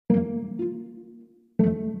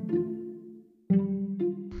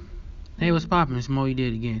Hey, what's poppin'? It's Mo. You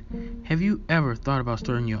did it again. Have you ever thought about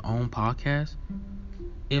starting your own podcast?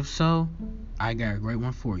 If so, I got a great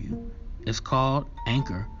one for you. It's called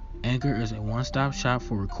Anchor. Anchor is a one-stop shop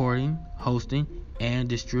for recording, hosting, and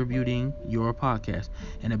distributing your podcast.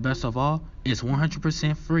 And the best of all, it's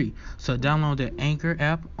 100% free. So download the Anchor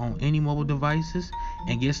app on any mobile devices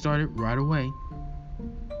and get started right away.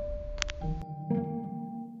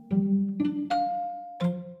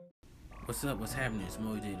 What's up? What's happening? It's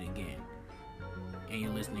Mo. You did it again. And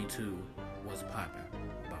you're listening to What's Poppin'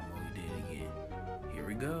 by Mo. You did it again. Here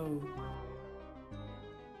we go.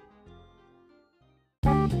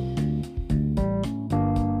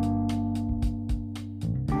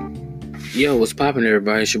 Yo, what's poppin',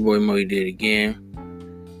 everybody? It's your boy Mo. You did it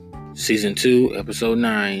again. Season 2, episode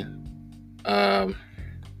 9. I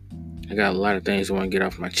got a lot of things I want to get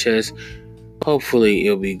off my chest. Hopefully,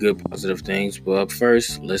 it'll be good, positive things. But up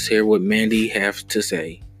first, let's hear what Mandy has to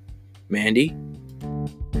say. Mandy?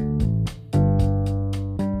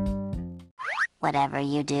 Whatever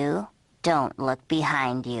you do, don't look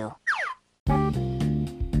behind you.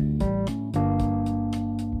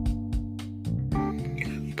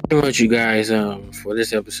 Pretty much, you guys, for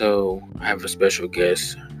this episode, I have a special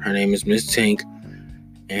guest. Her name is Miss Tink.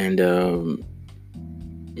 And,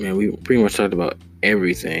 man, we pretty much talked about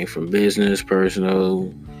everything from business, personal,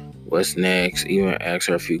 what's next, even asked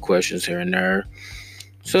her a few questions here and there.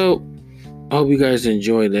 So, I hope you guys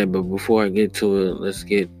enjoyed that. But before I get to it, let's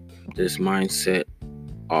get this mindset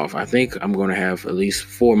off. I think I'm going to have at least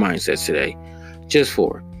 4 mindsets today. Just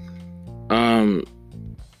 4.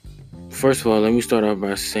 First of all, let me start off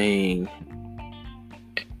by saying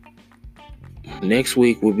next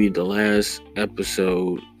week will be the last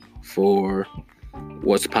episode for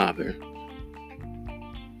What's Poppin'.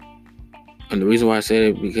 And the reason why I said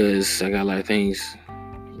it, because I got a lot of things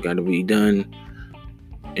got to be done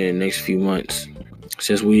in the next few months.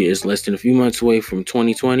 Since it's less than a few months away from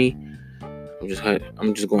 2020, I'm just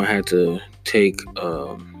going to have to take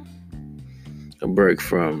a break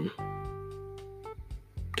from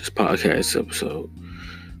this podcast episode.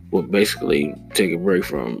 Well, basically take a break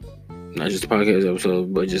from not just the podcast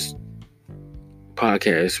episode, but just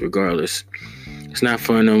podcasts regardless. It's not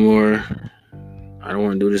fun no more. I don't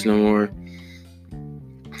want to do this no more.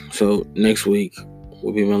 So next week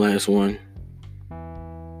will be my last one.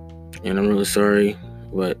 And I'm really sorry,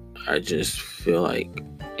 but I just feel like,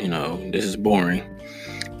 this is boring.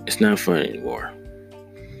 It's not fun anymore.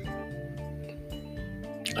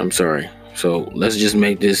 I'm sorry. So let's just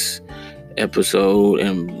make this episode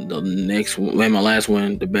and the next one, my last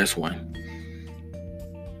one, the best one.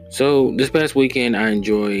 So this past weekend, I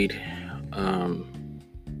enjoyed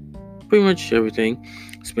pretty much everything.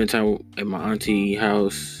 Spent time at my auntie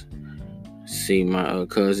house, see my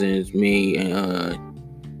cousins, me and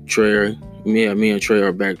Trey. Me and Trey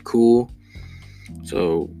are back cool.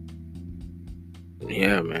 So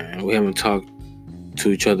yeah, man, we haven't talked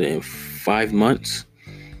to each other in 5 months.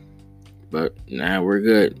 But now we're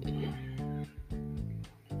good.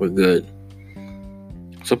 We're good.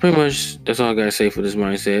 So pretty much that's all I gotta say for this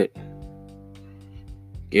mindset.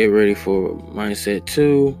 Get ready for mindset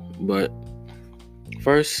 2. But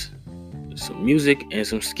first, some music and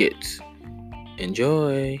some skits.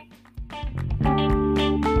 Enjoy.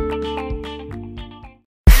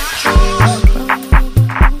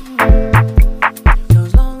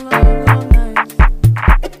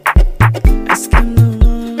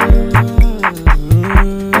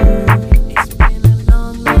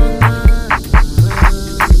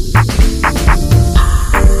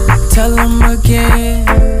 Tell them again,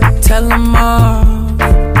 tell them all.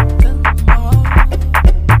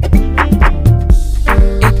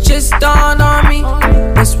 It just dawned on me,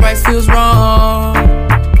 what's right feels wrong.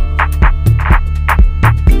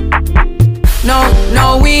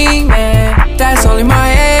 No wingman, that's only my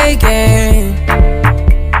A game.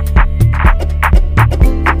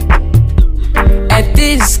 At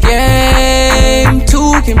this game,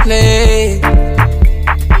 2 can play.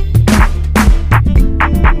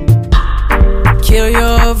 Kill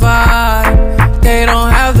your vibe, they don't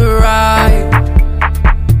have the right.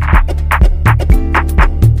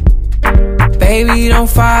 Baby, don't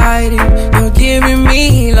fight it, you're giving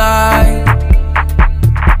me life.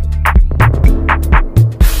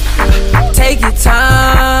 Take your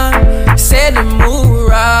time, set the mood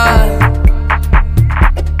right.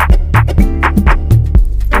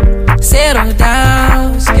 Settle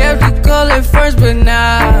down, skeptical at first, but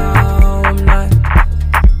now I'm not.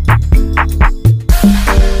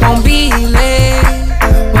 Won't be late,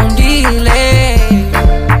 won't delay.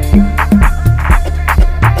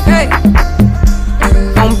 Hey,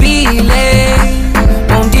 won't be late,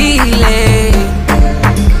 won't delay.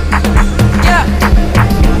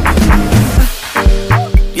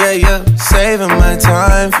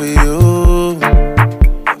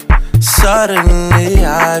 Suddenly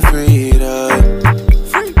I freed up,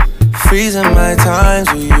 freezing my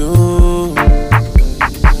times with you.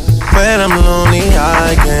 When I'm lonely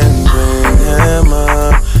I can bring him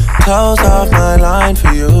up, close off my line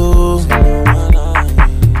for you.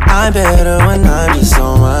 I'm better when I'm just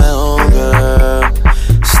on my own, girl.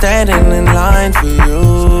 Standing in line for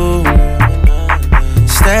you.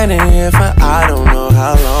 Standing here for I don't know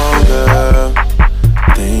how long, girl.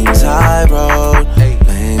 Things I wrote,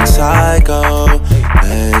 things I go.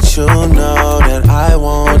 Let you know that I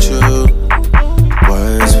want you.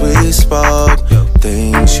 Words we spoke,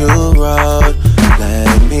 things you wrote.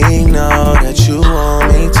 Let me know that you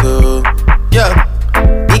want me to. Yeah,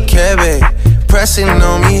 Ikebe, pressing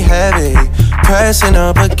on me heavy, pressing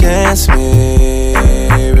up against me,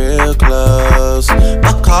 real close.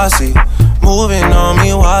 Makasi, moving on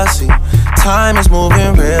me wasi, time is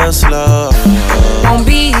moving real slow. Won't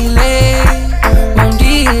be late, won't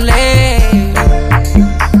delay.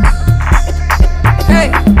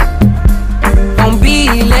 Hey, won't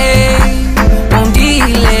be late, won't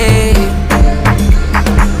delay.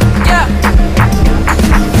 Yeah,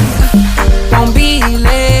 won't be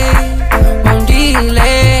late, won't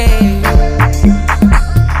delay.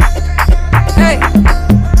 Hey,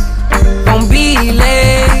 won't be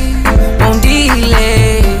late, won't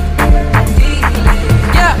delay.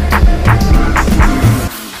 Yeah.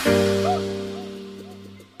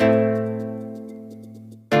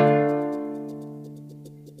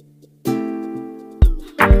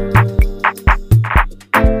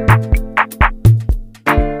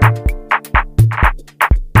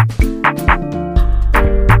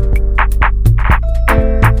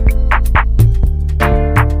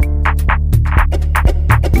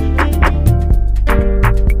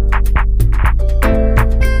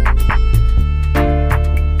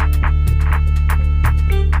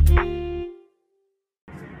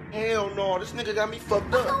 Hell no, this nigga got me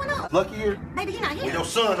fucked up. What's going on? Lucky here. Baby, he not here. Well, your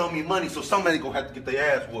son owe me money, so somebody gonna have to get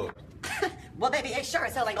their ass whooped. Well, baby, it sure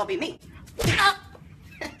as hell ain't gonna be me.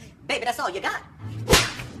 Baby, that's all you got.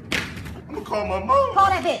 I'm gonna call my mom. Call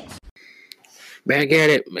that bitch. Back at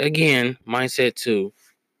it again, Mindset 2.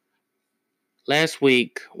 Last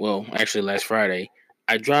week, well, actually last Friday,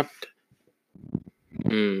 I dropped,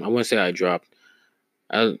 I wouldn't say I dropped,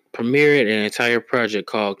 I premiered an entire project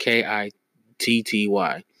called KITTY,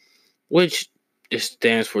 which just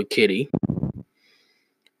stands for Kitty.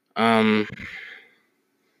 I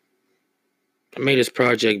made this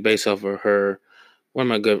project based off of her,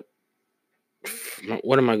 one of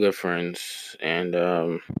my good friends, and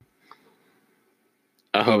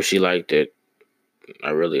I hope she liked it. I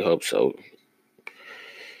really hope so,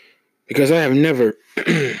 because I have never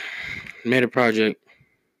made a project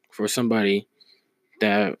for somebody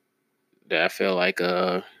that I feel like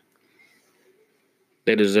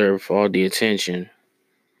they deserve all the attention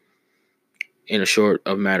in a short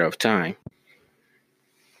matter of time.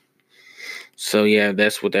 So yeah,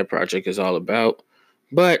 that's what that project is all about.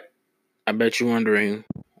 But I bet you're wondering,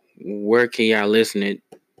 where can y'all listen it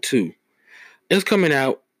to? It's coming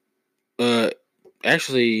out.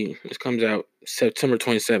 Actually, it comes out September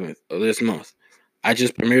 27th of this month. I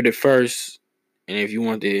just premiered it first, and if you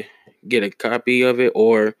want to get a copy of it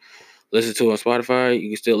or listen to it on Spotify, you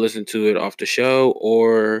can still listen to it off the show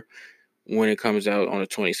or when it comes out on the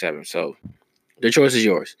 27th. So the choice is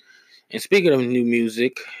yours. And speaking of new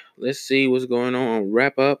music, let's see what's going on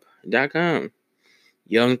wrapup.com.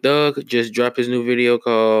 Young Thug just dropped his new video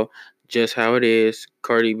called Just How It Is.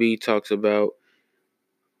 Cardi B talks about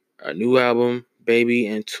a new album, Baby,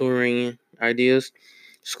 and touring ideas.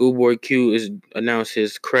 Schoolboy Q is announced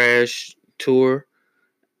his Crash tour.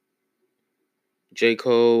 J.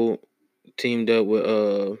 Cole teamed up with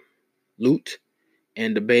Loot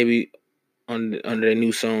and the Baby under their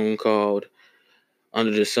new song called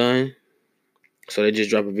Under the Sun. So they just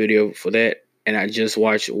dropped a video for that. And I just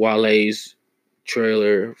watched Wale's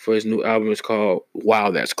trailer for his new album. It's called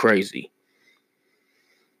Wow, That's Crazy.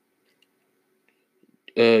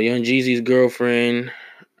 Young Jeezy's girlfriend,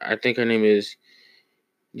 I think her name is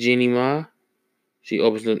Jeannie Ma. She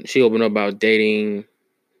opened up about dating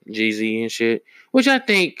Jeezy and shit, which I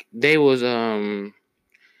think they was I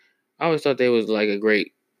always thought they was like a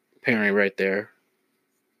great pairing right there.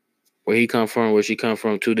 Where he come from, where she come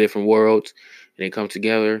from, two different worlds, and they come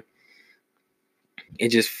together. It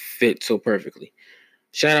just fits so perfectly.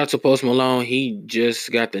 Shout out to Post Malone. He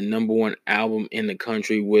just got the #1 album in the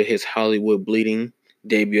country with his Hollywood Bleeding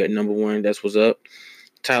debut at #1. That's what's up.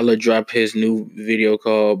 Tyler dropped his new video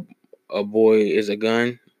called A Boy Is a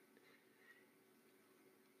Gun.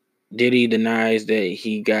 Diddy denies that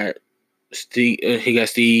he got he got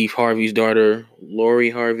Steve Harvey's daughter, Lori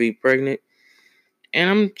Harvey, pregnant. And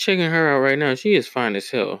I'm checking her out right now. She is fine as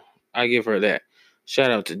hell. I give her that. Shout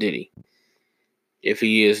out to Diddy, if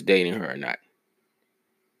he is dating her or not.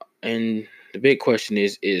 And the big question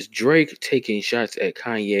is Drake taking shots at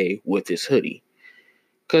Kanye with his hoodie?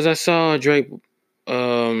 Because I saw Drake,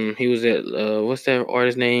 he was at, what's that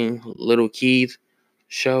artist name? Little Keith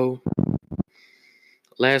show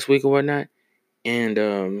last week or whatnot.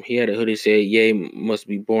 And he had a hoodie that said, Ye must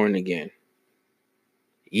be born again.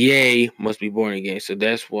 Ye must be born again. So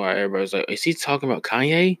that's why everybody's like, is he talking about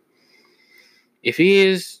Kanye? If he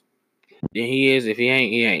is, then he is. If he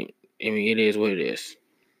ain't, he ain't. I mean, it is what it is.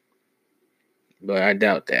 But I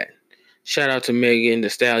doubt that. Shout out to Megan Thee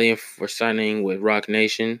Stallion for signing with Roc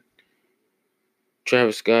Nation.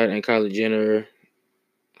 Travis Scott and Kylie Jenner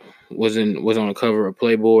was on the cover of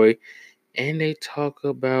Playboy, and they talk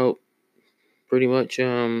about pretty much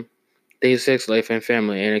their sex life and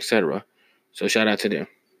family and etc. So shout out to them.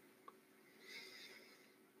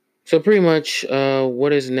 So pretty much,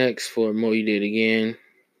 what is next for Mo You Did Again?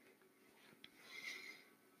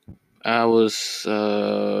 I was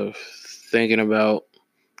thinking about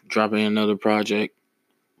dropping another project.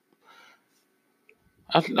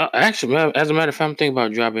 Actually, as a matter of fact, I'm thinking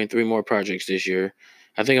about dropping 3 more projects this year.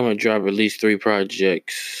 I think I'm going to drop at least 3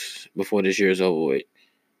 projects before this year is over with.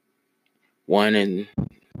 1 in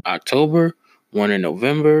October, 1 in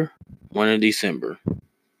November, 1 in December.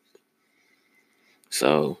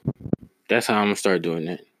 So that's how I'm going to start doing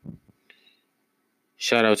that.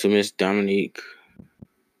 Shout out to Miss Dominique.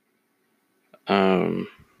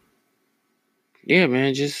 Yeah,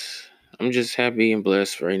 man, I'm just happy and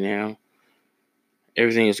blessed right now.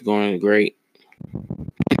 Everything is going great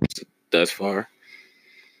thus far.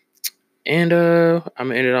 And I'm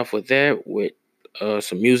gonna end it off with that, with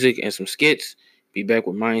some music and some skits. Be back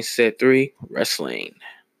with Mindset 3 Wrestling.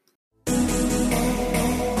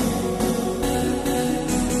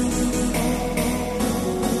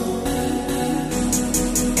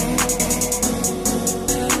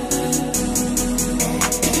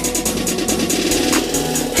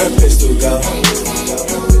 Her pistol go.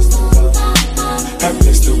 Her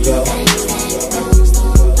pistol go.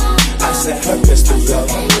 I said her pistol go.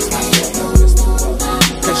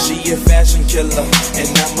 Cause she a fashion killer and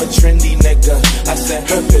I'm a trendy nigga. I said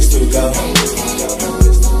her pistol go.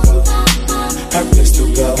 Her pistol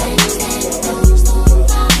go.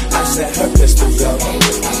 I said her pistol go.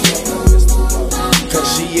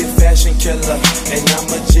 Cause she a fashion killer and I'm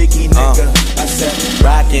a jiggy nigga. I said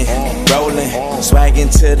rockin', rollin', swaggin'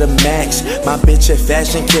 to the max. My bitch a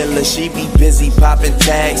fashion killer, she be busy poppin'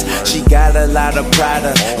 tags. She got a lot of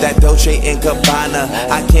Prada, that Dolce & Gabbana.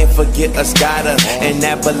 I can't forget Escada and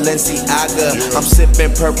that Balenciaga. I'm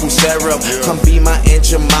sippin' purple syrup, come be my Aunt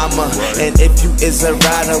Jemima. And if you is a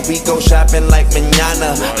rider, we go shopping like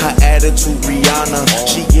manana. Her attitude Rihanna,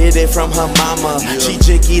 she get it from her mama. She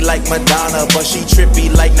jiggy like Madonna, but she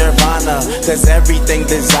trippy like Nirvana. Cause everything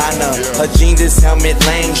designer, her jeans is Helmet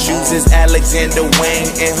Lang, shoes is Alexander Wang,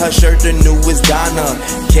 and her shirt the newest Donna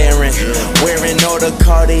Karen. Wearing all the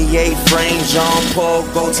Cartier frames, Jean Paul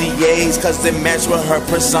Gaultier's, cause they match with her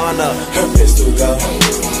persona. Her pistol go.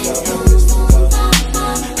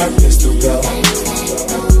 Her pistol go.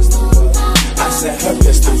 I said her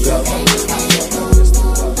pistol go.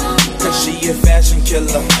 Cause she a fashion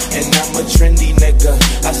killer and I'm a trendy nigga.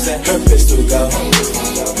 I said her pistol go.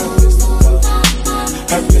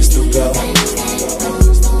 Her pistol go.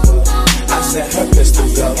 I said her pistol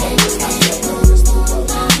go.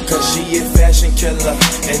 Cause she a fashion killer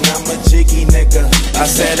and I'm a jiggy nigga. I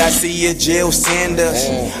said I see a Jill Sanders,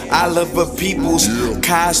 Oliver Peoples,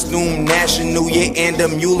 costume national, yeah, and a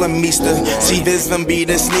Mule Meester. See Visvin be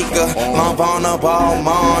the sneaker, Monvana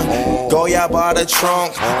Balmain, Goya bought a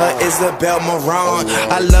trunk, Isabel Moran.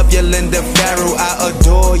 I love your Linda Farrow, I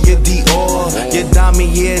adore your Dior, your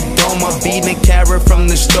Damier Doma, beating carrot from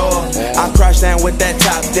the store. I crash down with that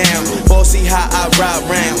top down, bossy how I ride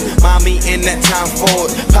round. Mommy in that Tom Ford,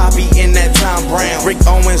 Poppy in that Tom Brown. Rick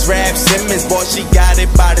Owens, Rap Simmons, boy, she got it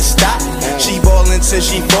by the stop. She ballin' till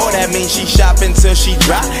she fall, that means she shopping till she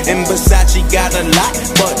drop. And Versace got a lot,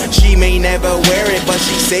 but she may never wear it. But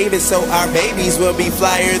she save it so our babies will be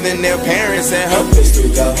flyer than their parents. And her pistol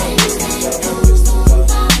go.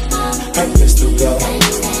 Her pistol go.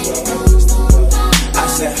 I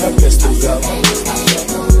said her pistol go.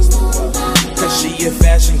 Cause she a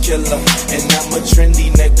fashion killer and I'm a trendy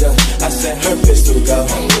nigga. I said her pistol go.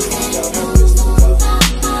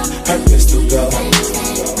 Her pistol go.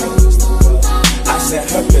 I said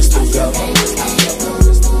her pistol go.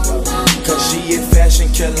 Cause she a fashion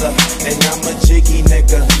killer and I'm a jiggy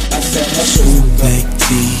nigga. I said her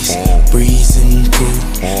breeze, breezing through.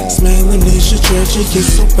 Smelling is your treasure, you're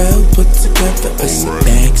so well put together. I see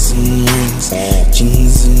bags and rings,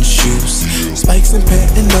 jeans and shoes, spikes and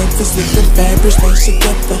patent leathers, different fabrics placed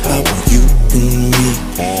together. How are you and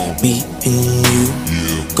me and you?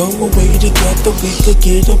 Go away together, we could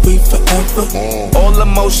get away forever. All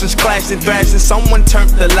emotions clashing, thrashing, someone turned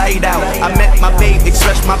the light out. I met my babe,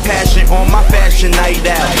 expressed my passion on my fashion night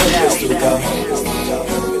out.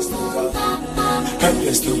 Her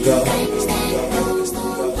pistol go.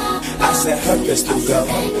 I said her pistol go.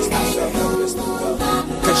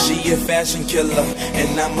 Cause she a fashion killer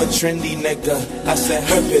and I'm a trendy nigga. I said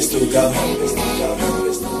her pistol go.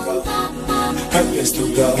 Her pistol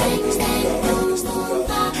go.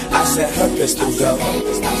 I said her pistol go.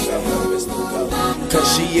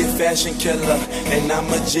 Cause she a fashion killer and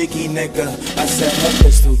I'm a jiggy nigga. I said her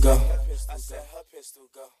pistol go.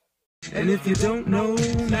 And if you don't know,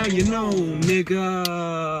 now you know, nigga.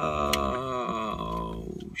 Oh,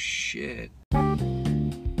 shit.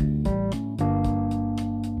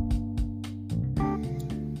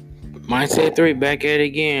 Mindset 3 back at it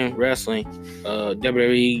again. Wrestling.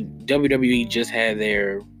 WWE just had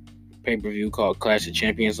their pay-per-view called Clash of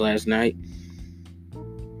Champions last night.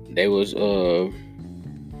 They was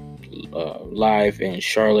live in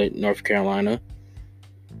Charlotte, North Carolina.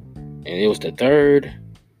 And it was the third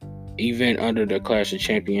event under the Clash of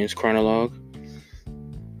Champions chronologue.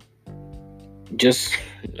 Just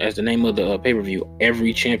as the name of the pay-per-view,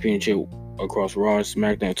 every championship across Raw and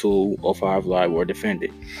SmackDown 205 Live were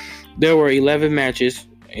defended. There were 11 matches,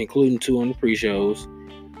 including 2 on the pre-shows.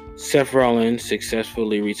 Seth Rollins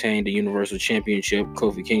successfully retained the Universal Championship.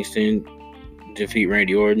 Kofi Kingston defeat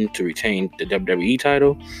Randy Orton to retain the WWE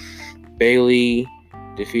title. Bayley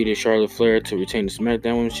defeated Charlotte Flair to retain the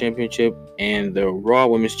SmackDown Women's Championship, and the Raw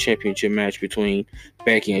Women's Championship match between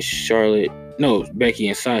Becky and Sasha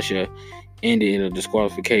ended in a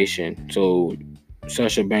disqualification. So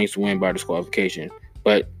Sasha Banks win by disqualification.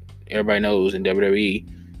 But everybody knows in WWE,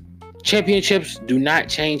 championships do not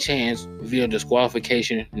change hands via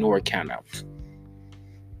disqualification nor countouts.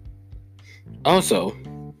 Also,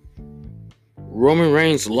 Roman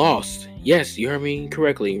Reigns lost. Yes, you heard me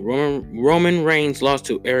correctly. Roman Reigns lost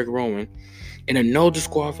to Eric Rowan in a no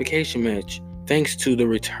disqualification match thanks to the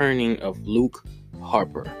returning of Luke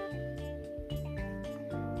Harper.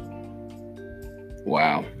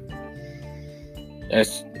 Wow. I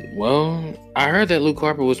heard that Luke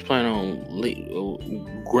Harper was planning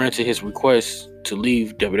on granting his request to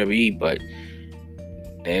leave WWE, but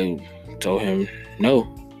they told him no.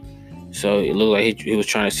 So it looked like he was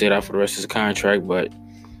trying to sit out for the rest of his contract, but it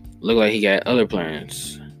looked like he got other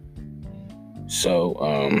plans. So,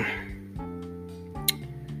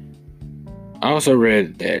 I also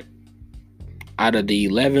read that out of the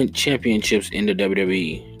 11 championships in the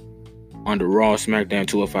WWE under Raw, SmackDown,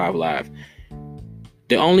 205 Live,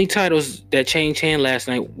 the only titles that changed hand last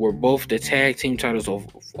night were both the tag team titles of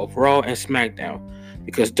Raw and SmackDown,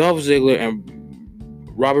 because Dolph Ziggler and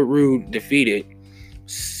Robert Roode defeated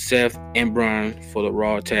Seth and Braun for the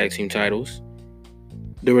Raw tag team titles.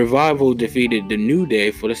 The Revival defeated the New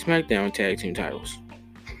Day for the SmackDown tag team titles.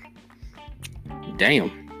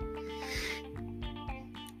 Damn.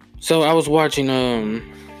 So I was watching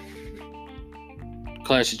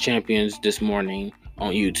Clash of Champions this morning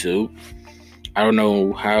on YouTube. I don't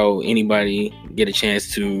know how anybody get a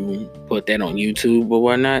chance to put that on YouTube or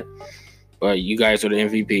whatnot, but you guys are the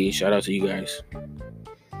MVP. Shout out to you guys.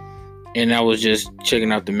 And I was just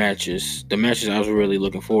checking out the matches. The matches I was really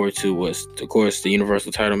looking forward to was, of course, the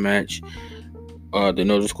Universal title match, the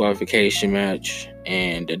no disqualification match,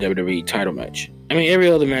 and the WWE title match. I mean,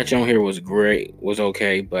 every other match on here was great, was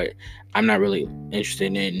okay, but I'm not really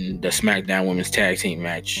interested in the SmackDown Women's Tag Team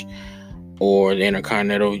match, or the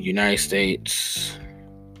Intercontinental United States,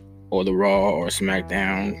 or the Raw or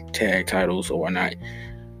SmackDown tag titles or whatnot.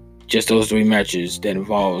 Just those 3 matches that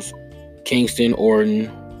involves Kingston,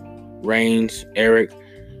 Orton, Reigns, Eric,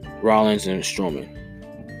 Rollins, and Strowman.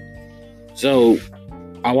 So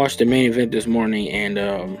I watched the main event this morning, and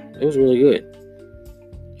it was really good.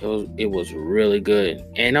 It was really good.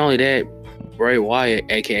 And not only that, Bray Wyatt,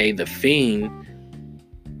 aka The Fiend,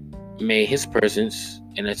 made his presence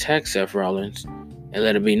and attacked Seth Rollins and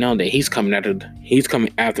let it be known that he's coming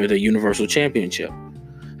after the Universal Championship.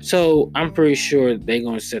 So I'm pretty sure they're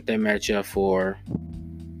going to set that match up for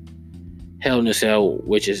Hell in a Cell,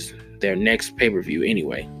 which is their next pay-per-view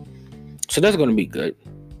anyway. So that's going to be good.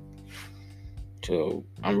 So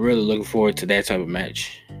I'm really looking forward to that type of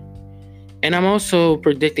match. And I'm also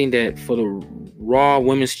predicting that for the Raw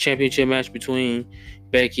Women's Championship match between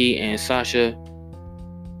Becky and Sasha,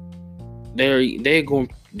 they're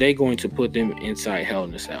going to put them inside Hell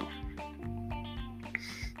in a Cell.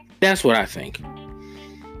 That's what I think.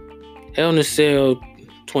 Hell in a Cell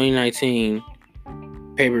 2019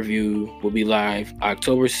 pay-per-view will be live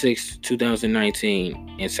October 6,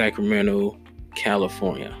 2019 in Sacramento,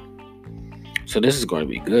 California. So this is going to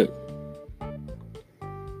be good.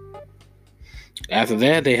 After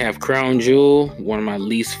that, they have Crown Jewel, one of my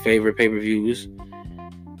least favorite pay-per-views.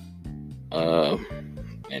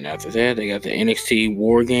 And after that, they got the NXT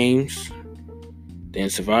War Games, then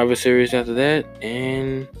Survivor Series after that,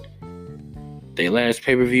 and the last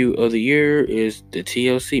pay-per-view of the year is the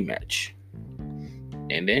TLC match.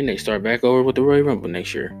 And then they start back over with the Royal Rumble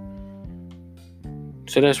next year.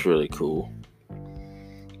 So that's really cool.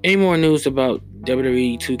 Any more news about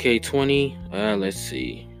WWE 2K20? Let's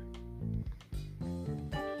see.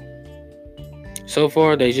 So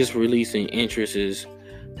far, they just releasing entrances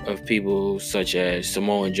of people such as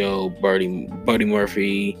Samoa Joe, Buddy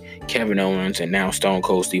Murphy, Kevin Owens, and now Stone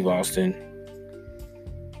Cold Steve Austin.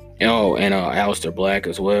 Oh, and Aleister Black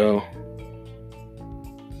as well.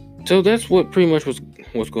 So that's what pretty much was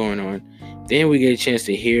going on. Then we get a chance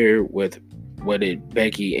to hear what did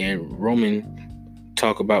Becky and Roman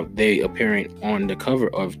talk about they appearing on the cover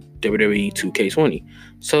of WWE 2K20.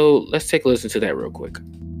 So let's take a listen to that real quick.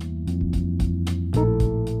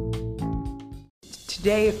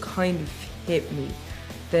 Today it kind of hit me,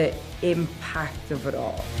 the impact of it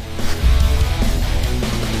all.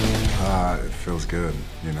 It feels good.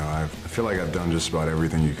 You know, I feel like I've done just about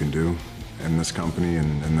everything you can do in this company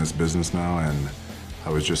and in this business now, and I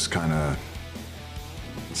was just kind of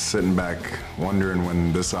sitting back wondering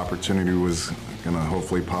when this opportunity was gonna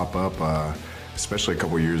hopefully pop up, especially a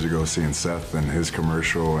couple years ago, seeing Seth and his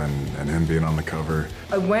commercial and him being on the cover.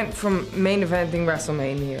 I went from main eventing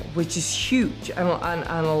WrestleMania, which is huge, and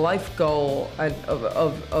a life goal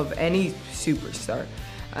of any superstar,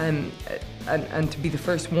 and to be the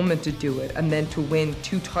first woman to do it, and then to win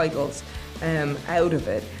 2 titles out of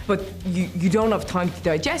it. But you don't have time to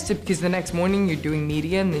digest it because the next morning you're doing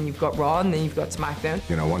media, and then you've got Raw, and then you've got SmackDown.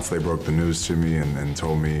 You know, once they broke the news to me and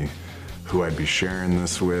told me who I'd be sharing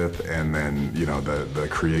this with, and then, you know, the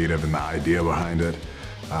creative and the idea behind it,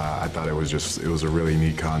 I thought it was a really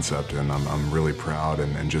neat concept, and I'm really proud,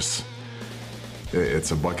 and just,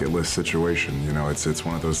 it's a bucket list situation. You know, it's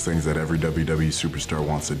one of those things that every WWE superstar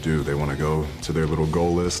wants to do. They want to go to their little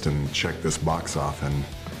goal list and check this box off, and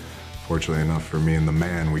fortunately enough for me and the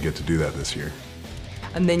man, we get to do that this year.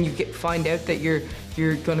 And then you find out that you're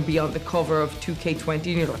going to be on the cover of 2K20, and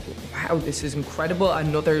you're like, wow, this is incredible.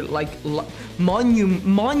 Another like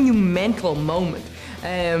monumental moment,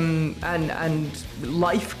 and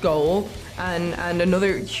life goal, and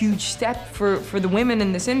another huge step for the women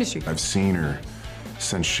in this industry. I've seen her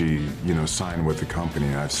since she, you know, signed with the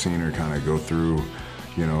company. I've seen her kind of go through,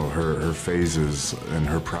 you know, her phases and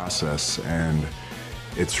her process, and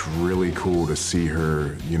it's really cool to see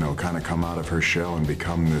her, you know, kind of come out of her shell and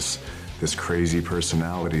become this crazy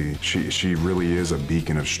personality. She really is a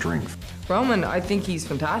beacon of strength. Roman, I think he's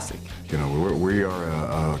fantastic. You know, we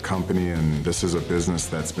are a company, and this is a business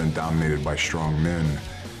that's been dominated by strong men.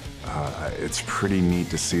 It's pretty neat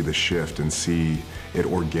to see the shift and see it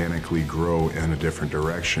organically grow in a different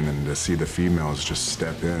direction, and to see the females just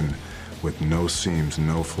step in with no seams,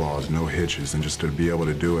 no flaws, no hitches, and just to be able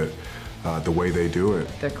to do it the way they do it.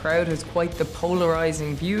 The crowd has quite the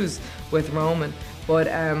polarizing views with Roman, but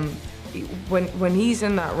when he's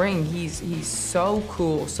in that ring, he's so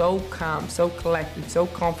cool, so calm, so collected, so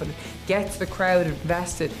confident, gets the crowd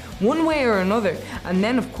invested one way or another. And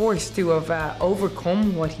then, of course, to have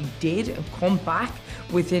overcome what he did and come back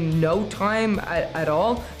within no time at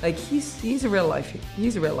all, like he's a real life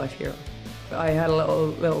hero. I had a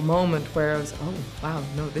little moment where I was, oh wow,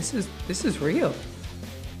 no, this is real.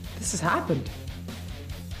 This has happened.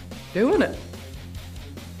 Doing it.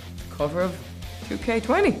 Cover of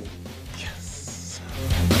 2K20.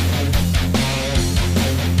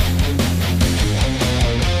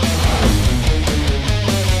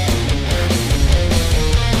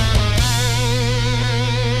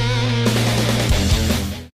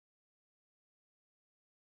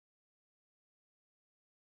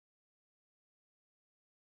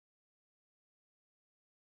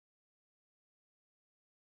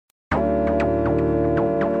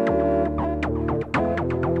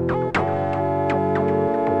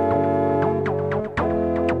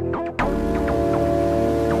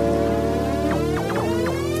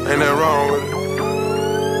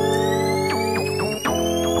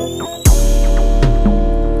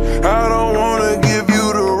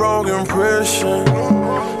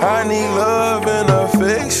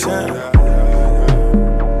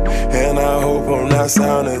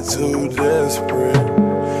 sounded too desperate.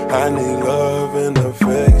 I need love and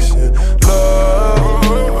affection. Love,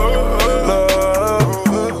 love,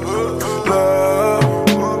 love,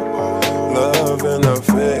 love and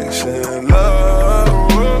affection.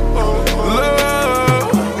 Love,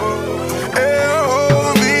 love,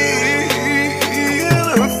 L-O-V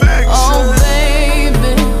and affection. Oh,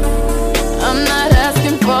 baby, I'm not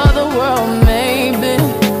asking for the world, maybe.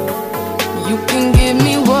 You can give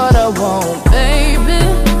me what I want, baby.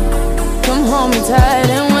 Come hold me tight,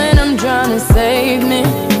 and when I'm trying to save me,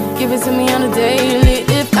 give it to me on a daily.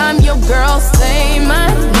 If I'm your girl, say my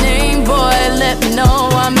name, boy, let me know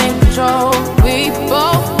I'm in control. We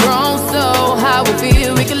both grown, so how we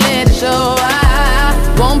feel, we can let it show. I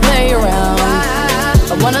won't play around,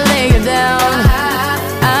 I wanna lay you down.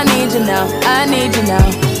 I need you now, I need you now.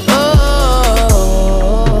 Oh,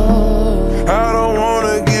 I don't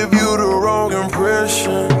wanna give you the wrong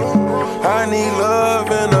impression. I need love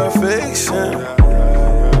and affection.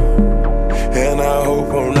 And I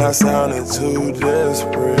hope I'm not sounding too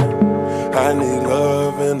desperate. I need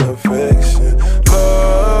love and affection.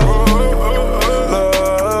 Love,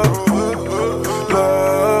 love,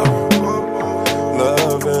 love,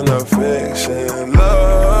 love and affection.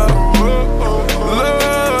 Love,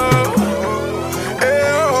 love,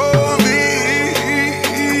 L-O-V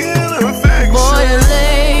and affection. boy,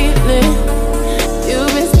 lately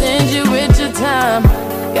you've been stingy with your time.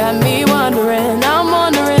 Got me wondering, I'm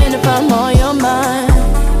wondering if I'm on your mind.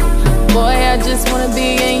 Boy, I just wanna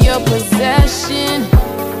be in your possession.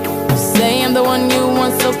 You say I'm the one you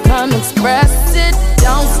want, so come express it.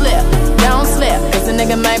 Don't slip, cause a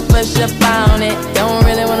nigga might push up on it. Don't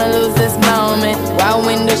really wanna lose this moment while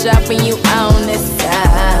window shopping you on this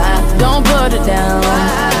side. Don't put it down,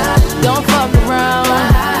 don't fuck around.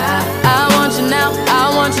 I want you now,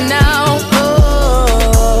 I want you now.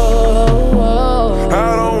 Oh,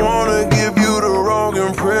 I don't wanna give you the wrong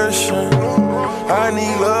impression. I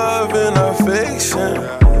need love and affection.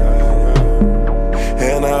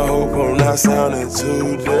 And I hope I'm not sounding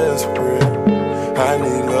too desperate. I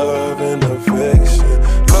need love and affection.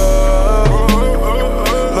 Love,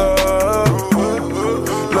 love,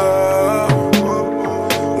 love,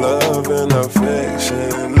 love and affection.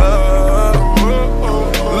 Love,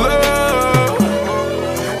 love,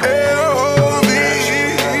 L-O-V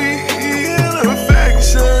and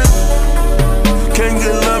affection. Can't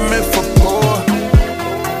get love me for poor.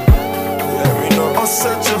 I'm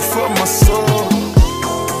searching for my soul.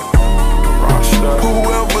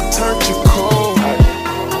 Whoever turned you cold,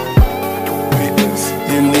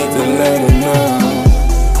 you need to let it know.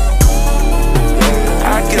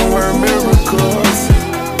 I can work miracles.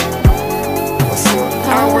 I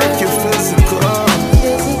work your physical.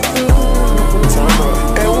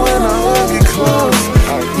 And when I hug you close,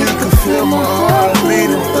 you can feel my heart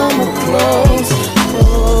beating through my clothes.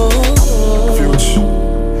 Future,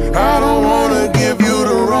 I don't wanna give you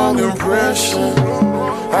the wrong impression.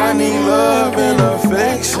 I need love and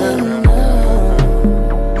affection.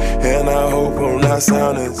 And I hope I'm not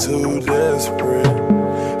sounding too desperate.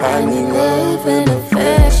 I need love and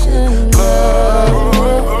affection. Love,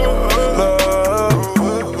 love,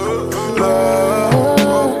 love,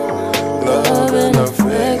 love and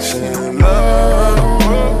affection. Love,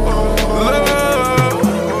 love,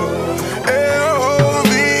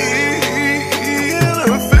 L-O-V and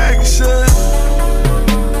affection.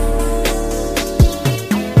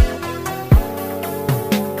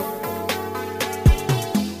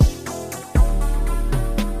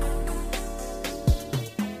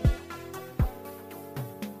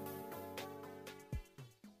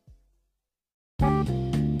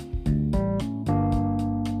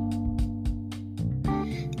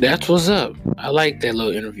 That's what's up. I like that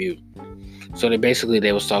little interview. So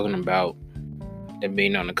they was talking about them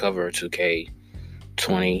being on the cover of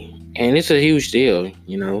 2K20, and it's a huge deal.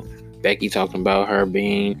 You know, Becky talking about her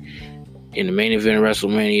being in the main event of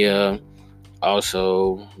WrestleMania,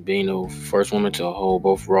 also being the first woman to hold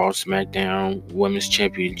both Raw and SmackDown Women's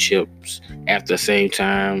Championships at the same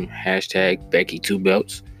time. # Becky 2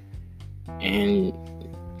 belts. And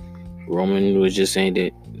Roman was just saying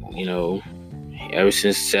that, you know, ever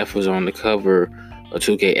since Seth was on the cover of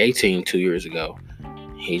 2K18 2 years ago,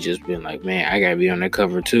 he just been like, man, I gotta be on that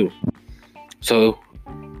cover too. So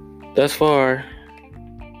thus far,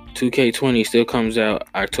 2K20 still comes out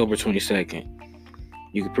October 22nd.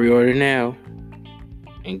 You can pre-order now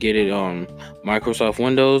and get it on Microsoft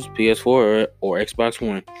Windows, PS4, or Xbox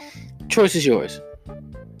One. Choice is yours.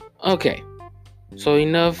 Okay, so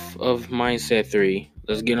enough of Mindset 3.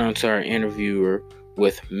 Let's get on to our interviewer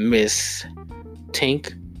with Miss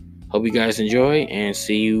Tink. Hope you guys enjoy and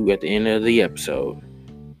see you at the end of the episode.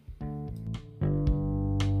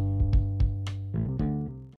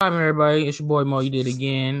 Hi, everybody. It's your boy Mo. You did it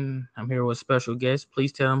again. I'm here with a special guest.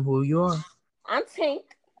 Please tell them who you are. I'm Tink.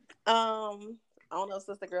 I don't know,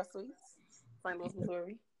 Sister Girl Sweets, St. Louis,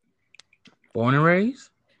 Missouri. Born and raised?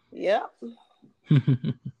 Yep.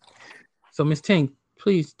 So, Miss Tink,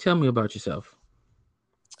 please tell me about yourself.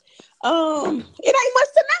 It ain't much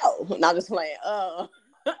to know. No, I'm just playing.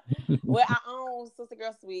 Well, I own Sister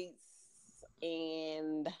Girl Sweets,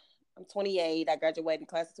 and I'm 28. I graduated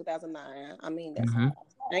class of 2009. I mean, that's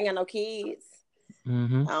I ain't got no kids.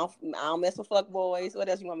 I don't mess with fuck boys. What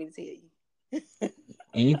else you want me to tell you?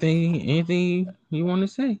 anything you want to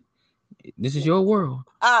say? This is your world.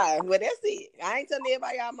 All right, well, that's it. I ain't telling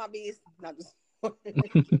everybody all my business. No, just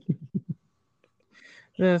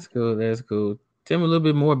That's cool. That's cool. Tell me a little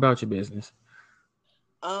bit more about your business.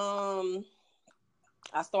 I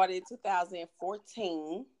started in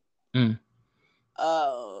 2014.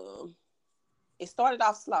 It started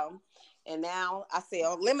off slow, and now I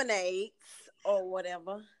sell lemonades or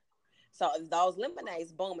whatever. So those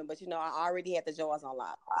lemonades booming, but I already had the jars on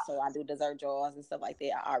lock. So I do dessert jars and stuff like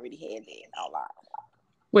that. I already had that on lock.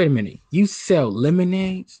 Wait a minute. You sell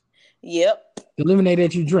lemonades? Yep. The lemonade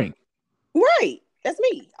that you drink? Right. That's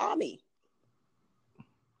me. All me.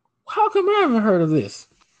 How come I haven't heard of this?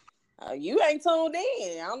 You ain't tuned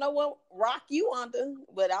in. I don't know what rock you under,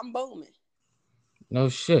 but I'm booming. No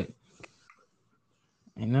shit.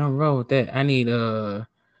 Ain't nothing wrong with that. I need to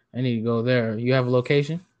go there. You have a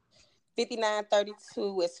location?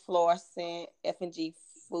 5932 West Florissant F&G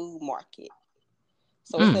Food Market.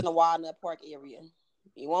 So it's in the Walnut Park area.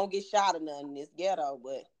 You won't get shot or nothing in this ghetto,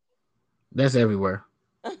 but that's everywhere.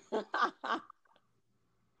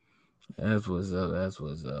 That's what's up. That's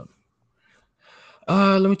what's up.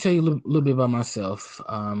 Let me tell you a little bit about myself.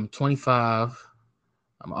 I'm 25.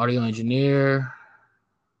 I'm an audio engineer,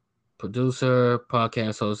 producer,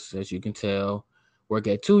 podcast host, as you can tell. Work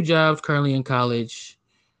at 2 jobs, currently in college.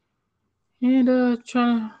 And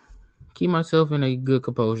trying to keep myself in a good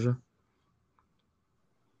composure.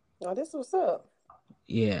 Oh, this what's up.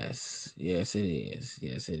 Yes, it is.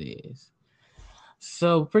 Yes, it is.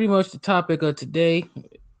 So pretty much the topic of today,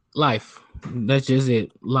 life. That's just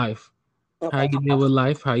it. Life. Okay. How you deal with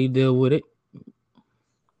life? How you deal with it?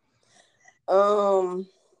 I don't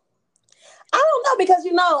know, because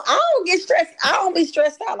I don't get stressed. I don't be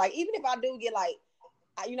stressed out. Like, even if I do get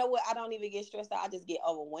you know what? I don't even get stressed out. I just get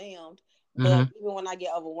overwhelmed. But even when I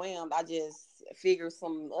get overwhelmed, I just figure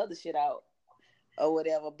some other shit out or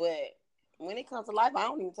whatever. But when it comes to life, I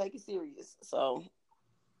don't even take it serious. So,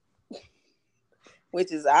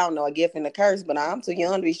 which is, I don't know, a gift and a curse, but I'm too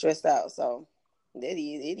young to be stressed out. So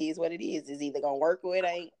it is what it is. It's either gonna work or it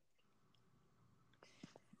ain't.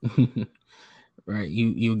 Right.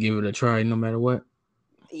 You give it a try no matter what.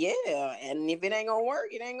 Yeah, and if it ain't gonna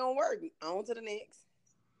work, it ain't gonna work. On to the next.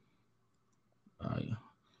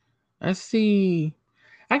 I see.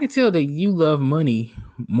 I can tell that you love money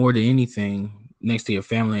more than anything, next to your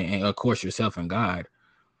family and of course yourself and God.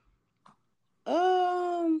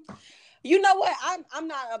 You know what? I'm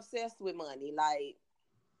not obsessed with money, like,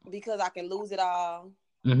 because I can lose it all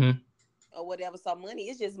or whatever. So money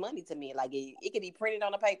is just money to me. Like, it can be printed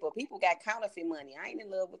on a paper. People got counterfeit money. I ain't in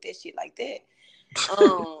love with that shit like that.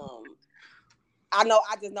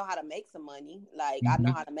 I just know how to make some money. Like, I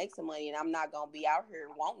know how to make some money, and I'm not gonna be out here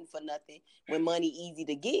wanting for nothing when money easy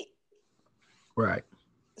to get. Right.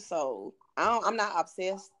 So I'm not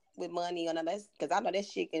obsessed with money or nothing, because I know that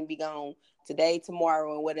shit can be gone today,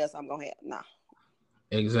 tomorrow, and what else I'm gonna have. Nah.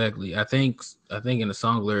 Exactly. I think in the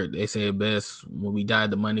song lyric they say it best: when we die,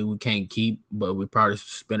 the money we can't keep, but we probably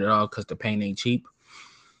spend it all because the pain ain't cheap.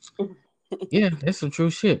 Yeah, that's some true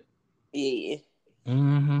shit. Yeah.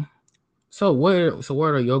 So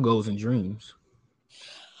what are your goals and dreams?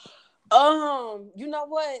 You know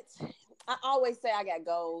what? I always say I got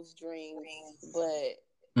goals, dreams, but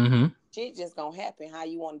shit just gonna happen how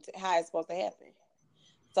it's supposed to happen.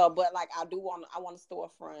 So, but like, I want a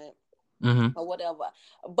storefront or whatever.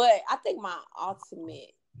 But I think my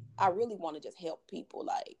ultimate, I really want to just help people,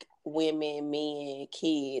 like women, men,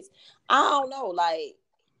 kids. I don't know, like,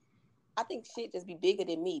 I think shit just be bigger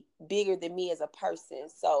than me as a person.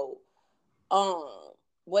 So,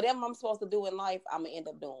 whatever I'm supposed to do in life, I'm gonna end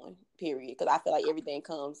up doing, period. Because I feel like everything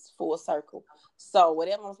comes full circle. So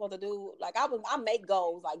whatever I'm supposed to do, like, I make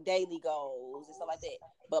goals, like daily goals and stuff like that.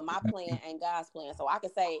 But my plan ain't God's plan. So I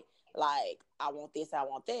can say, like, I want this, I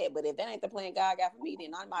want that. But if that ain't the plan God got for me,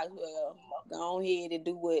 then I might as well go ahead and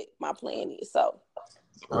do what my plan is. So,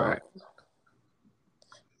 right.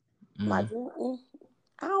 I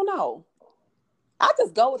don't know. I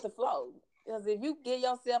just go with the flow. Because if you give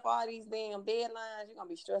yourself all these damn deadlines, you're going to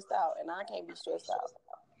be stressed out. And I can't be stressed out.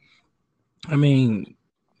 I mean,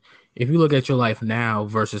 if you look at your life now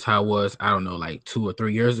versus how it was, I don't know, like 2 or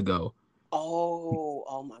 3 years ago.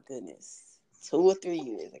 Oh my goodness. 2 or 3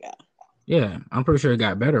 years ago. Yeah, I'm pretty sure it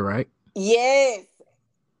got better, right? Yes.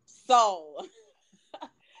 So,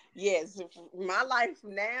 yes, my life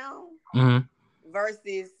now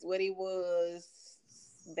versus what it was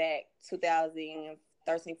back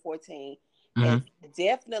 2013, 14 has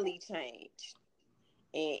definitely changed.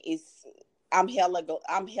 And I'm hella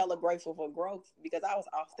grateful for growth because I was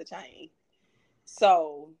off the chain.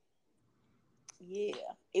 So, yeah,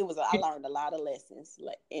 I learned a lot of lessons.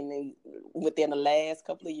 Like within the last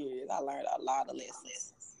couple of years, I learned a lot of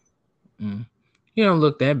lessons. You don't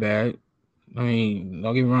look that bad. I mean,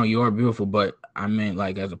 don't get me wrong, you are beautiful, but I mean,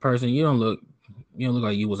 like as a person, you don't look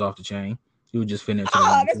like you was off the chain. You were just finished.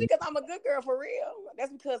 That's because I'm a good girl for real.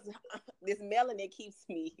 That's because this melanin keeps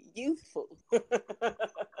me youthful.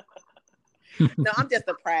 No, I'm just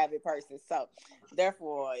a private person, so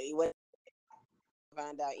therefore, it was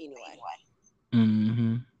find out anyway.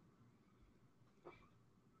 Mm-hmm.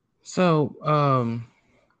 So,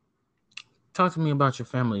 talk to me about your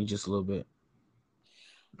family just a little bit.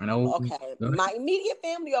 I know. Okay, my immediate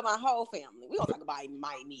family or my whole family? We gonna talk about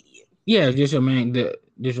my immediate. Yeah, just your main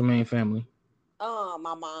family.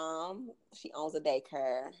 My mom, she owns a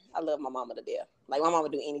daycare. I love my mama to death. Like my mama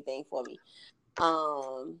do anything for me.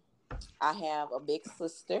 I have a big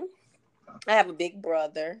sister. I have a big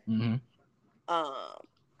brother. Mm-hmm.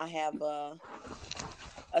 I have a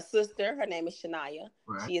sister. Her name is Shania.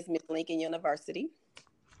 Right. She is Miss Lincoln University.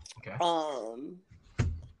 Okay.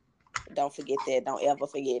 Don't forget that. Don't ever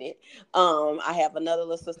forget it. I have another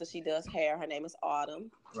little sister. She does hair. Her name is Autumn.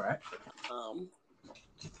 Right.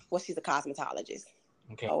 She's a cosmetologist.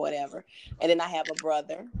 Okay. Or whatever. And then I have a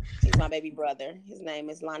brother. He's my baby brother. His name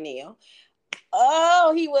is Lionel.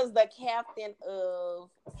 Oh, he was the captain of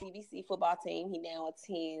CBC football team. He now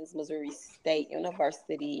attends Missouri State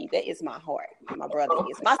University. That is my heart. My brother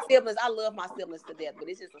is. My siblings, I love my siblings to death, but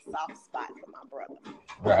it's just a soft spot for my brother.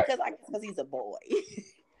 Right. Because he's a boy.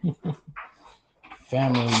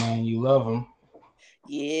 Family, man. You love him.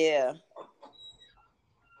 Yeah.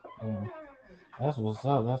 That's what's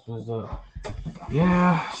up.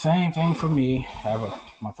 Yeah, same thing for me.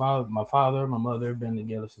 My father, my mother been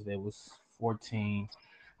together since they was 14.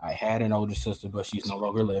 I had an older sister, but she's no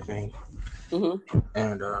longer living. Mm-hmm.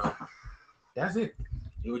 And that's it.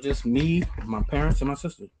 It was just me, my parents, and my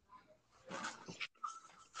sister.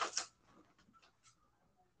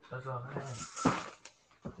 That's all I have.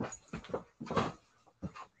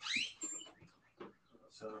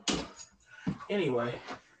 So, anyway,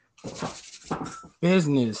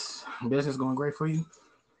 business going great for you?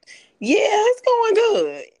 Yeah, it's going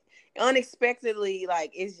good. Unexpectedly,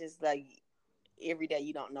 like it's just like every day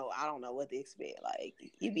you don't know. I don't know what to expect. Like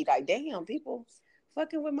you be like, damn, people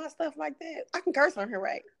fucking with my stuff like that. I can curse on here,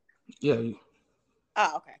 right? Yeah.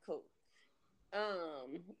 Oh, okay, cool.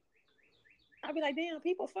 I'd be like, damn,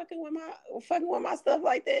 people fucking with my stuff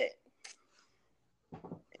like that.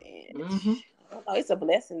 And it's a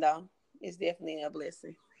blessing though. It's definitely a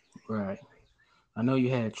blessing. Right. I know you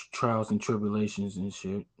had trials and tribulations and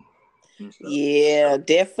shit. Yeah,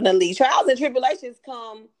 definitely. Trials and tribulations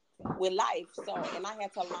come with life. So, and I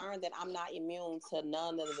had to learn that I'm not immune to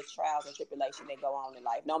none of the trials and tribulations that go on in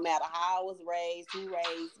life. No matter how I was raised, who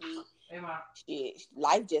raised me, shit,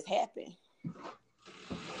 life just happened.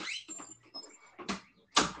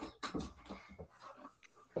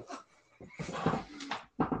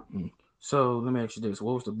 So let me ask you this: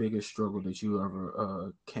 what was the biggest struggle that you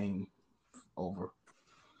ever came over?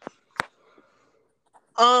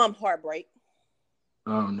 Heartbreak.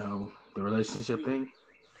 Oh no, the relationship thing.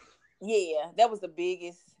 Yeah, that was the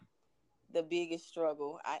biggest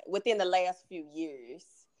struggle. Within the last few years,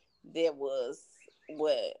 that was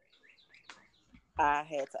what I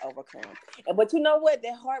had to overcome. But you know what?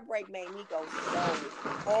 That heartbreak made me go so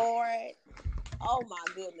hard. Oh my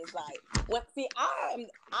goodness! Like,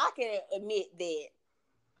 I can admit that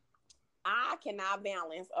I cannot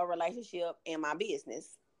balance a relationship and my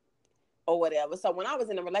business or whatever. So when I was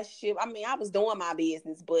in a relationship, I mean, I was doing my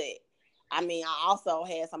business, but I mean, I also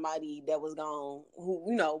had somebody that was gone who,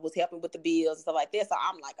 was helping with the bills and stuff like that. So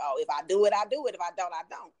I'm like, oh, if I do it, I do it. If I don't, I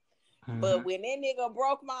don't. Mm-hmm. But when that nigga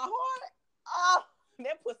broke my heart,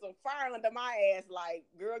 that put some fire under my ass. Like,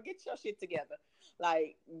 girl, get your shit together.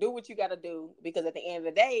 Like, do what you got to do. Because at the end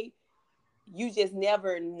of the day, you just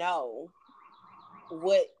never know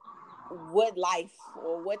what life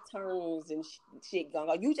or what turns and shit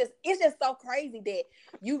gonna go. It's just so crazy that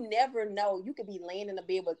you never know. You could be laying in the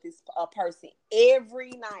bed with this person every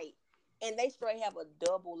night and they straight have a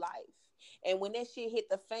double life. And when that shit hit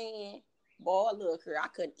the fan, Boy, look here, I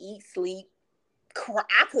couldn't eat, sleep, cry.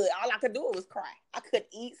 All I could do was cry. I couldn't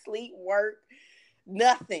eat, sleep, work,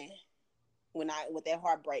 nothing with that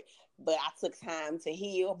heartbreak. But I took time to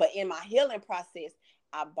heal. But in my healing process,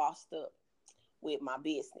 I bossed up with my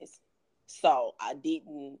business. So I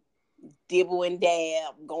didn't dibble and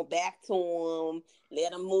dab, go back to them,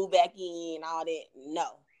 let them move back in, all that.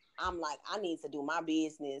 No. I'm like, I need to do my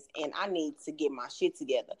business and I need to get my shit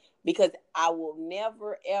together because I will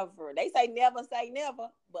never, ever, they say never,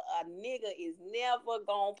 but a nigga is never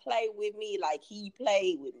gonna play with me like he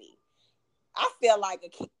played with me. I feel like a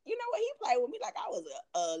kid, you know what, he played with me like I was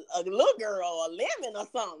a little girl or a lemon or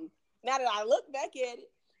something. Now that I look back at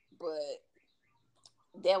it, but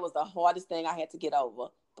that was the hardest thing I had to get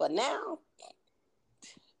over. But now,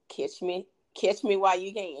 catch me while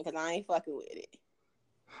you can, because I ain't fucking with it.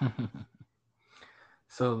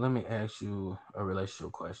 So let me ask you a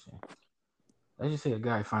relationship question. Let's just say a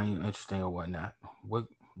guy find you interesting or whatnot. What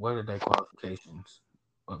are their qualifications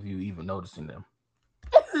of you even noticing them?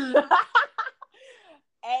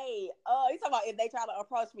 Hey, you talking about if they try to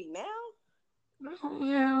approach me now?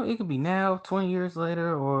 Yeah, it could be now, 20 years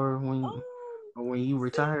later, or when you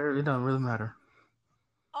retire. It doesn't really matter.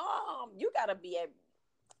 You gotta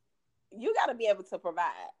be able to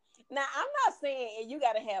provide. Now, I'm not saying you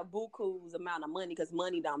gotta have buku's amount of money because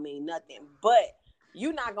money don't mean nothing, but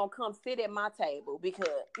you're not gonna come sit at my table because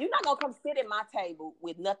you're not gonna come sit at my table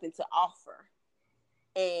with nothing to offer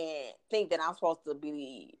and think that I'm supposed to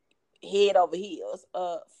be head over heels.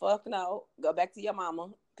 Fuck no. Go back to your mama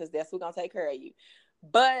because that's who's gonna take care of you.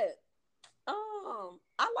 But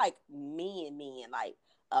I like men, like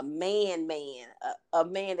a man, a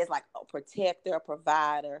man that's like a protector, a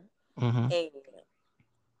provider, and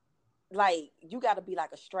like you got to be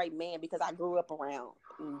like a straight man because I grew up around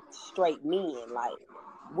straight men. Like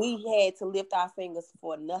we had to lift our fingers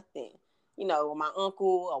for nothing. You know, my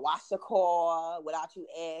uncle will wash the car without you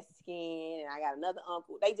asking, and I got another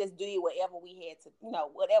uncle. They just did whatever we had to,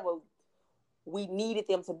 whatever we needed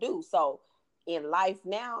them to do. So in life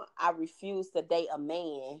now, I refuse to date a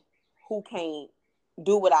man who can't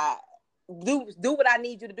do what I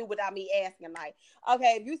need you to do without me asking. Like,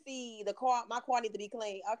 okay, if you see my car needs to be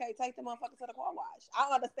clean, okay, take the motherfucker to the car wash.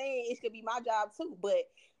 I understand it should be my job too, but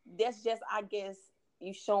that's just, I guess,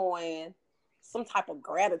 you showing some type of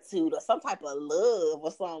gratitude or some type of love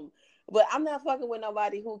or something. But I'm not fucking with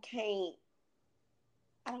nobody who can't,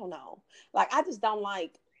 I don't know. Like, I just don't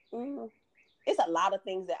like, it's a lot of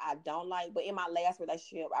things that I don't like, but in my last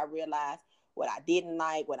relationship, I realized what I didn't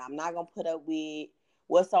like, what I'm not going to put up with,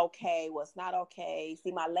 what's okay, what's not okay.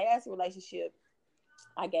 See, my last relationship,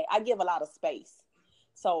 I give a lot of space.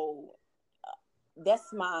 So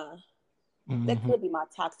that's that could be my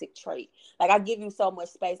toxic trait. Like, I give you so much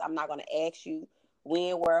space, I'm not going to ask you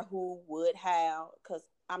when, where, who, would, how, because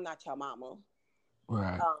I'm not your mama.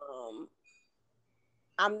 Right.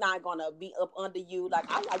 I'm not going to be up under you. Like,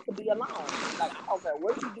 I like to be alone. Like, I don't care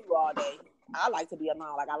what you do all day. I like to be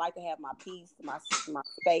alone. Like, I like to have my peace, my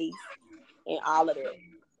space, and all of that.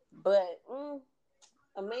 But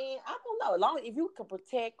I mean, I don't know. As long as if you can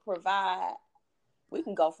protect, provide, we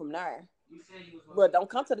can go from there. But don't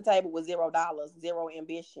come to the table with $0, zero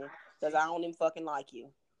ambition, because I don't even fucking like you.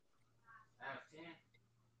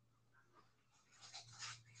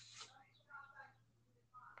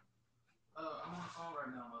 I'm on the phone right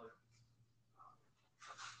now, mother.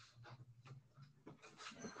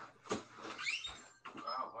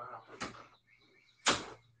 Wow.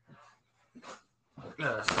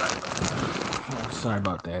 Sorry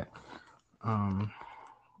about that.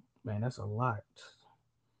 Man, that's a lot.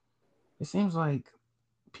 It seems like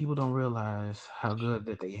people don't realize how good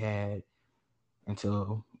that they had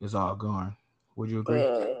until it's all gone. Would you agree?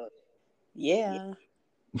 Yeah.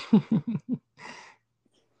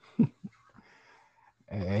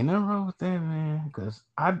 Ain't nothing wrong with that, man. Because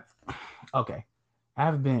I've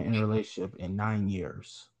been in a relationship in 9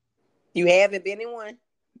 years. You haven't been in one?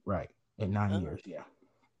 Right. In 9 years, yeah.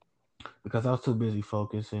 Because I was too busy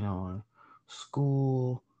focusing on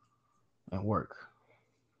school and work.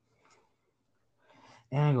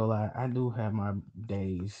 And I ain't gonna lie, I do have my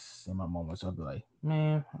days and my moments. I'll be like,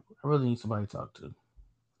 man, I really need somebody to talk to.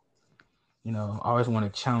 I always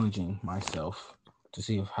wanted challenging myself to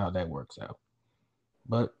see how that works out.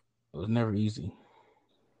 But it was never easy.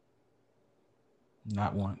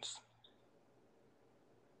 Not once.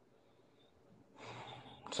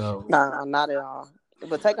 So nah, not at all.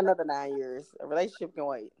 But take another 9 years. A relationship can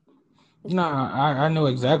wait. No, I know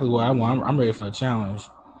exactly what I want. I'm ready for a challenge.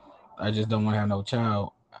 I just don't want to have no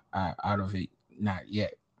child out of it. Not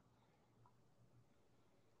yet.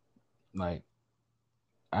 Like,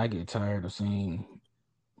 I get tired of seeing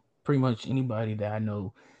pretty much anybody that I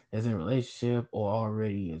know is in a relationship or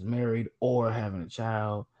already is married or having a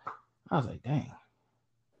child. I was like, dang,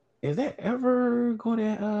 is that ever going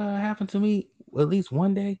to happen to me at least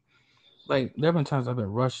one day? Like there have been times I've been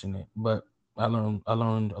rushing it, but I learned a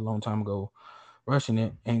long time ago, rushing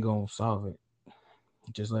it ain't gonna solve it.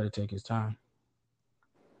 Just let it take its time.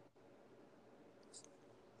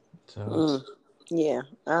 So Yeah,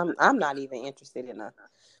 I'm not even interested in a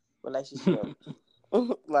relationship.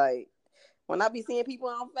 Like when I be seeing people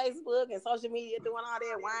on Facebook and social media doing all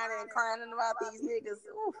that whining and crying about these niggas,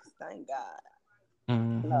 oof, thank God.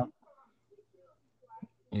 mm-hmm. No.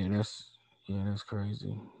 Yeah, that's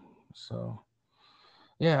crazy. So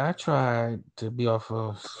yeah, I try to be off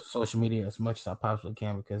of social media as much as I possibly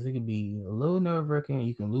can because it can be a little nerve wracking.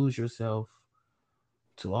 You can lose yourself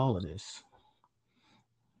to all of this.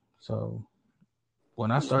 So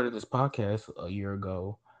when I started this podcast a year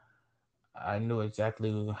ago, I knew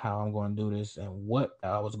exactly how I'm going to do this and what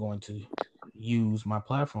I was going to use my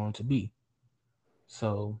platform to be.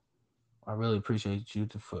 So I really appreciate you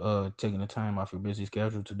for taking the time off your busy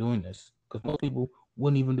schedule to doing this because most people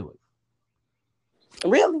wouldn't even do it.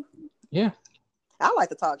 Really? Yeah. I like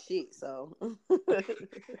to talk shit, so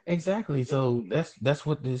Exactly. So that's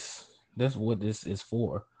what this is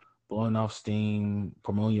for. Blowing off steam,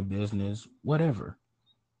 promoting your business, whatever.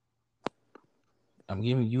 I'm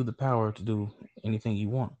giving you the power to do anything you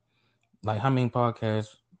want. Like how many podcast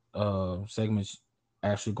segments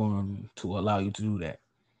actually going to allow you to do that?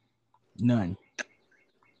 None.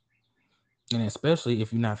 And especially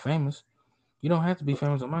if you're not famous, you don't have to be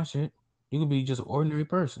famous on my shit. You could be just an ordinary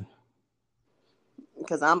person.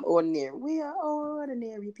 because I'm ordinary. We are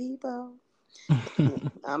ordinary people.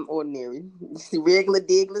 I'm ordinary, regular,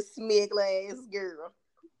 diggler, smiggler ass girl.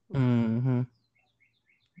 Mm-hmm.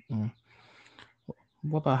 Mm.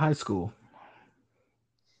 What about high school?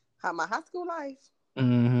 How my high school life?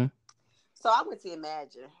 Mm-hmm. So I went to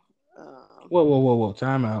Imagine. Um, Whoa.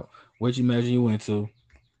 Time out. Where'd you imagine you went to?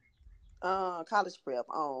 College prep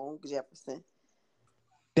on Jefferson.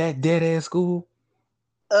 That dead ass school?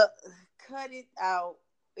 Uh, cut it out.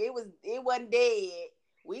 It wasn't dead.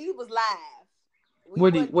 We was live. We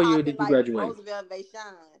wasn't What year popping did you like graduate? Roosevelt they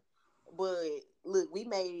shine. But look, we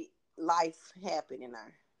made life happen in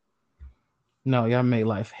there. No, y'all made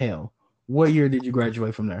life hell. What year did you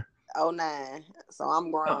graduate from there? Oh 09. So I'm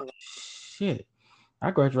Oh grown. shit.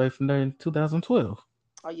 I graduated from there in 2012.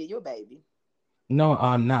 Oh yeah, you're a baby. No,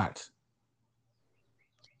 I'm not.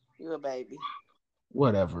 You're a baby.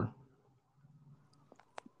 Whatever.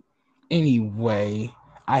 Anyway,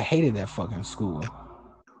 I hated that fucking school.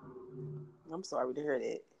 I'm sorry to hear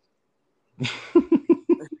that.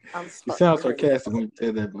 I'm You sorry sound to hear that. sarcastic when you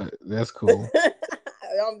say that, but that's cool.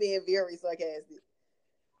 I'm being very sarcastic.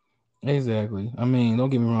 Exactly. I mean, don't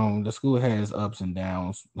get me wrong. The school has ups and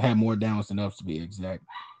downs. Had more downs than ups, to be exact.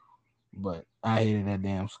 But I hated that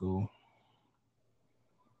damn school.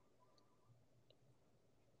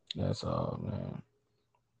 That's all, man.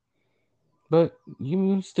 But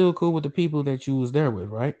you still cool with the people that you was there with,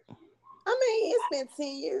 right? I mean, it's been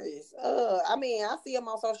 10 years. I mean, I see them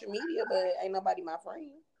on social media, but ain't nobody my friend.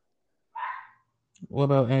 What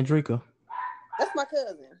about Andrika? That's my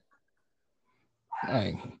cousin.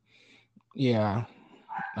 Hey, yeah,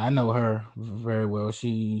 I know her very well.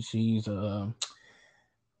 She's a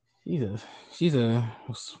she's a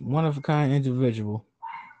one of a kind individual.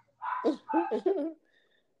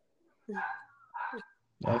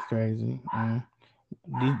 That's crazy.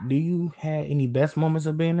 Do you had any best moments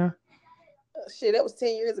of being there? Shit, that was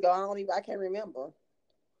 10 years ago. I can't remember.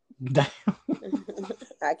 I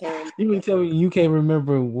can't remember. You mean tell me you can't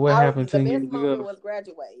remember what happened The 10 best years moment ago? was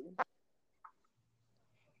graduating.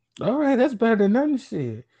 All right, that's better than none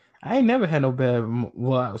shit. I ain't never had no bad.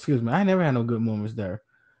 Well, excuse me, I ain't never had no good moments there.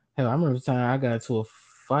 Hell, I remember the time I got into a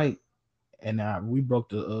fight and we broke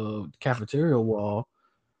the cafeteria wall.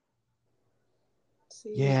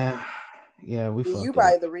 See, Yeah, we you fucked up.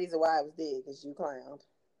 probably the reason why I was dead because you clowned.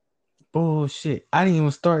 Bullshit. I didn't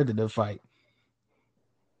even start the fight.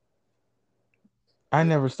 I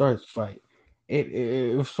never started the fight.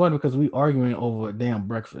 It was funny because we arguing over a damn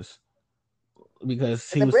breakfast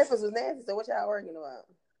because And he the was. breakfast was nasty. So what y'all arguing about?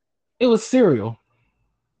 It was cereal.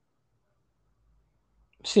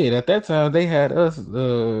 Shit, at that time they had us.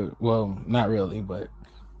 Well, not really, but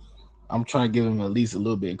I'm trying to give them at least a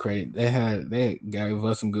little bit of credit. They gave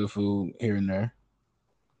us some good food here and there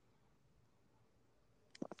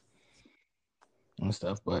and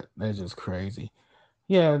stuff, but that's just crazy.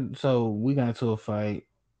 Yeah, so we got into a fight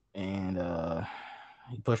and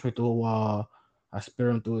he pushed me through a wall. I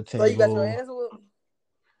speared him through a So you got your table. ass whooped?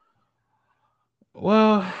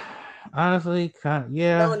 Well, honestly,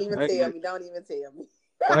 yeah. Don't even tell me. Don't even tell me.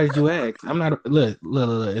 Why did you ask? I'm not. Look.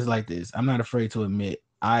 It's like this. I'm not afraid to admit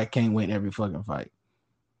I can't win every fucking fight.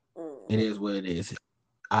 It is what it is.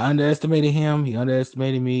 I underestimated him. He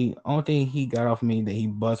underestimated me. Only thing he got off me that he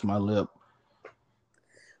bust my lip.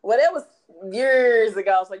 Well, that was years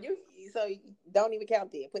ago. So you don't even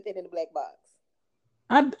count that. Put that in the black box.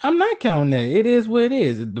 I'm not counting that. It is what it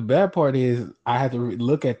is. The bad part is I have to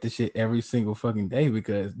look at the shit every single fucking day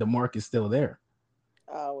because the mark is still there.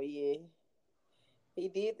 Oh yeah, he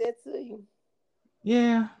did that to you.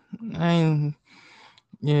 Yeah,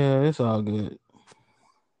 yeah, it's all good.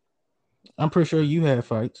 I'm pretty sure you had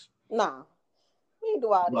fights. Nah, we didn't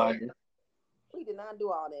do all that. We did not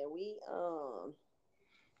do all that. We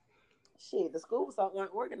shit. The school was so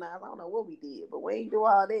unorganized. I don't know what we did, but we ain't do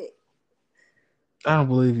all that. I don't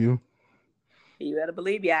believe you. You better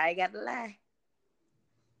believe me. I ain't got to lie.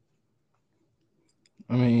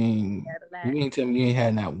 I mean, you mean to tell me you ain't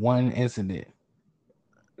had not one incident?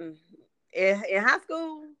 In high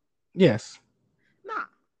school? Yes. Nah.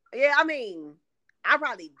 Yeah, I mean, I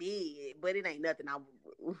probably did, but it ain't nothing I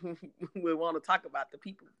would want to talk about. The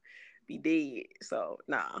people be dead. So,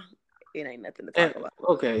 nah, it ain't nothing to talk about.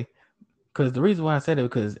 Okay. Because the reason why I said it,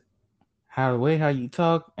 because the way how you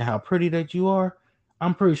talk and how pretty that you are,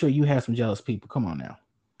 I'm pretty sure you have some jealous people. Come on now.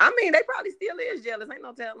 I mean, they probably still is jealous. Ain't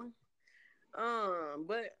no telling.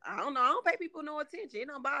 But I don't know. I don't pay people no attention. It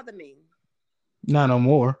don't bother me. Not no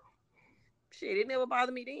more. Shit, it never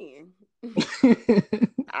bothered me then.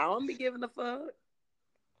 I don't be giving a fuck.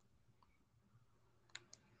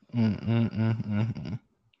 I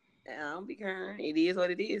don't be caring. It is what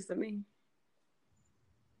it is to me.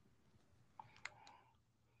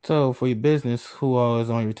 So, for your business, who all is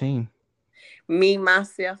on your team? Me,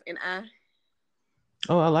 myself, and I.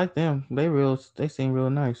 Oh, I like them. They seem real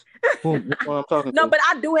nice. Who I'm talking no, to? but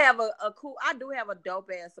I do have a dope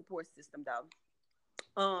ass support system though.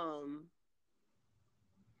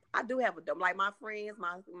 I do have a dope, like my friends,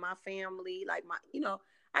 my family, like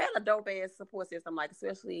I got a dope ass support system, like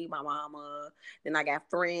especially my mama. Then I got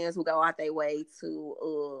friends who go out their way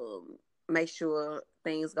to make sure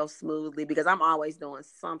things go smoothly because I'm always doing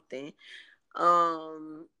something.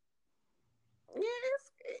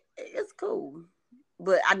 It's cool.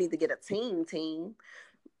 But I need to get a team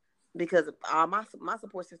because my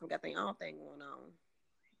support system got their own thing going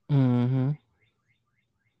on.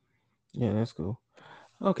 Yeah, that's cool.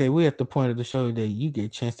 Okay, we're at the point of the show that you get a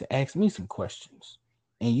chance to ask me some questions.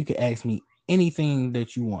 And you can ask me anything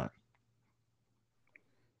that you want.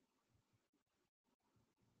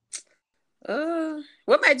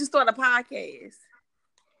 What made you start a podcast?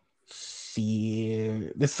 See,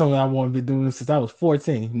 this is something I want to be doing since I was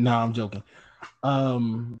 14. No, I'm joking.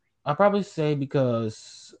 I'll probably say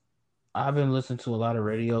because I've been listening to a lot of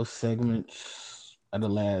radio segments in the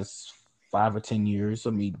last 5 or 10 years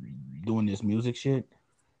of me doing this music shit.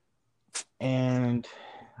 And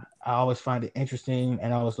I always find it interesting,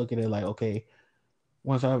 and I always look at it like, okay,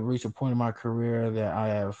 once I reach a point in my career that I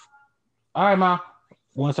have... All right, Ma.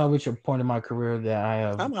 Once I reach a point in my career that I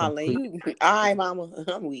have... I'm hollering. All right, Mama.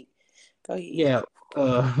 I'm weak. Go ahead. Yeah,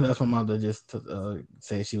 that's my mother just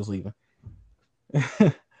said she was leaving.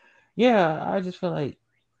 Yeah, I just feel like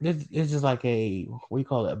this is just like a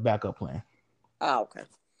backup plan. Oh, okay.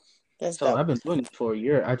 That's so dope. I've been doing this for a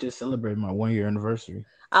year. I just celebrated my 1-year anniversary.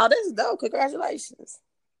 Oh, that's dope. Congratulations.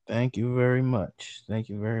 Thank you very much. Thank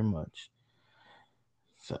you very much.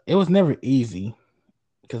 So it was never easy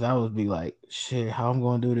because I would be like, shit, how I'm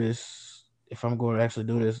going to do this? If I'm going to actually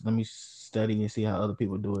do this, let me study and see how other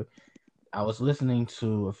people do it. I was listening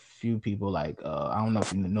to a few people like, I don't know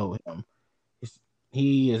if you know him.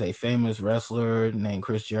 He is a famous wrestler named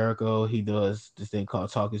Chris Jericho. He does this thing called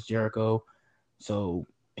Talk is Jericho. So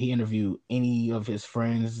he interviewed any of his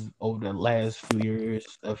friends over the last few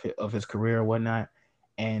years of his career or whatnot.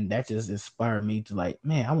 And that just inspired me to like,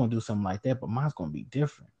 man, I want to do something like that, but mine's going to be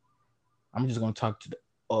different. I'm just going to talk to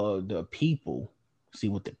the people, see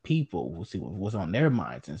what's on their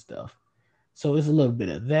minds and stuff. So it's a little bit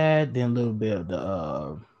of that, then a little bit of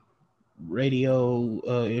the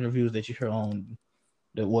radio interviews that you hear on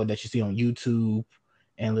that you see on YouTube,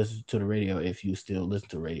 and listen to the radio if you still listen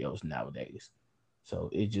to radios nowadays. So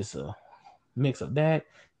it's just a mix of that.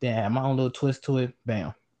 Then I have my own little twist to it.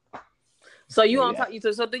 Bam. So you on talk?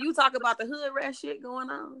 So do you talk about the hood rat shit going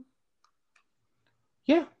on?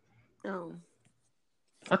 Yeah. Oh.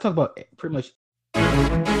 I talk about pretty much.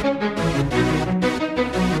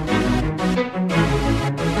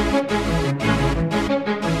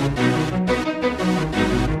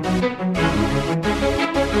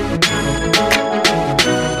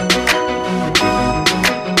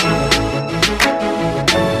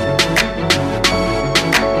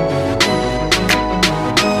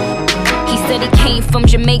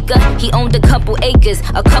 Jamaica. He owned a couple acres,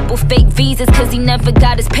 a couple fake visas, cause he never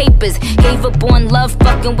got his papers. Gave up on love,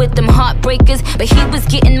 fucking with them heartbreakers. But he was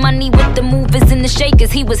getting money with the movers and the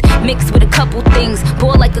shakers. He was mixed with a couple things,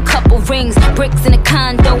 bore like a couple rings, bricks in a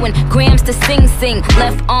condo and grams to sing.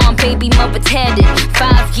 Left arm, baby mother tatted.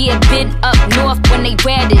 5-year bid up north when they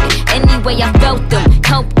ratted. Anyway, I felt them,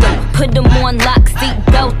 helped them, put them on lock, seat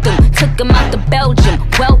belt them, took them out to Belgium.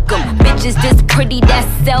 Welcome, bitches this pretty, that's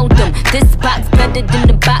seldom. This box better than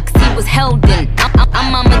the box he was held in.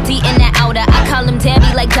 I'm Mama D in the outer. I call him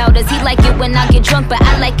Daddy like doubters. He like it when I get drunk, but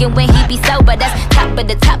I like it when he be sober. That's top of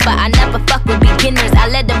the top, but I never fuck with beginners. I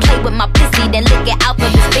let him play with my pussy, then lick it out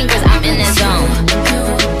with his fingers. I'm in his zone.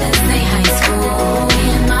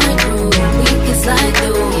 Slide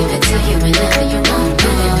through, give it to you whenever you want, do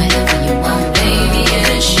it whenever you want, baby,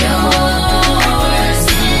 it's yours.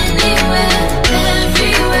 Anywhere,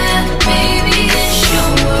 everywhere, baby, it's your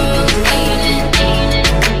world, ain't it?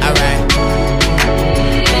 Alright.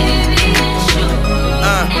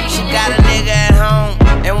 She got a nigga at home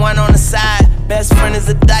and one on the side. Best friend is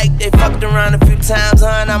a dyke, they fucked around a few times, her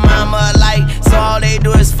and her mama alike. So all they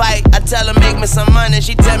do is fight. I tell her make me some money,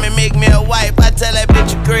 she tell me make me a wife. I tell that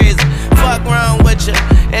bitch you crazy, fuck wrong with you.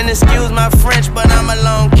 And excuse my French, but I'm a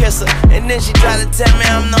lone kisser. And then she try to tell me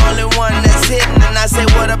I'm the only one that's hitting. And I say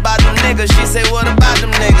what about them niggas? She say what about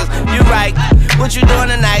them niggas? You right, what you doing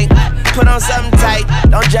tonight? Put on something tight,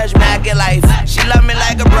 don't judge me, I get life. She love me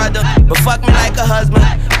like a brother, but fuck me like a husband.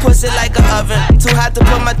 Pussy like an oven, too hot to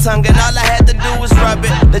put my tongue in. All I had to do was rub it,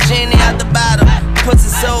 the genie out the bottom. Pussy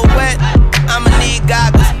so wet, I'ma need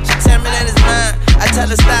goggles. She tell me that it's mine, I tell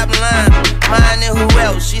her stop lying. Mine and who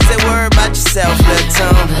else? She say worry about yourself, little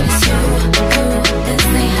Tom. But it's you, this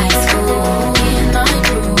ain't high school. Me and my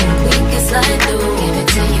crew, we can slide through. Give it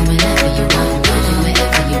to you whenever you want, do it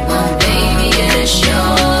whenever you want, baby, it's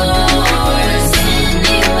yours.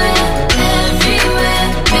 Anywhere, everywhere,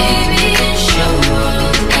 baby, it's your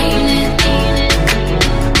world, ain't it?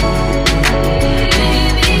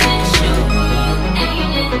 Baby, it's your world,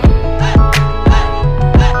 ain't it?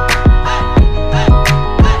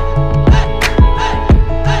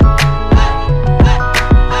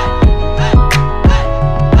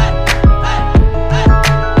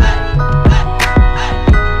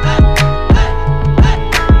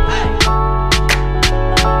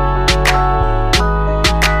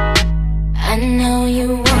 I know you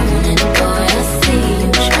want it, boy, I see you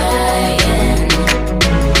trying.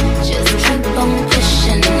 Just keep on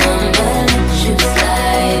pushing, I'ma let you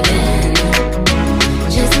slide in.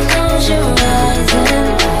 Just close your eyes and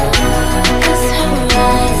this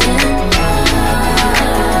horizon.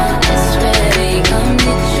 It's ready, come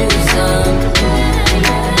get you some.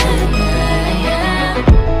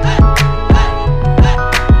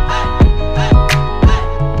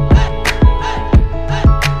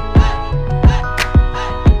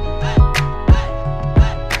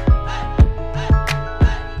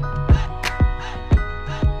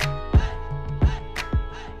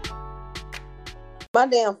 My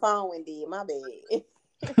damn phone went dead. My bad.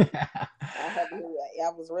 I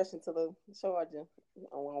was rushing to the charger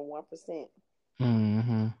on 1%.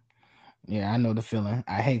 Mm-hmm. Yeah, I know the feeling.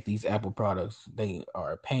 I hate these Apple products. They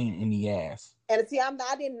are a pain in the ass. And see, I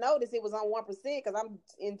didn't notice it was on 1% because I'm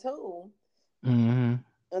in tune. Mm-hmm.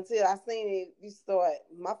 Until I seen it, you start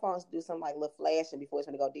my phones do something like a little flashing before it's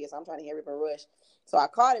gonna go dead. So I'm trying to hurry up and rush. So I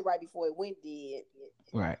caught it right before it went dead.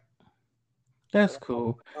 Right. That's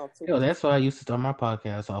cool. Yo, that's why I used to start my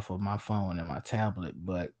podcast off of my phone and my tablet.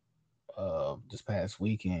 But this past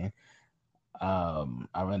weekend, I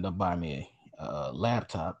ended up buying me a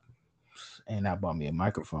laptop, and I bought me a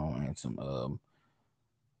microphone and some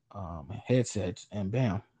headsets, and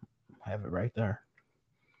bam, I have it right there.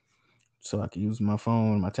 So I can use my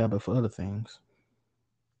phone and my tablet for other things.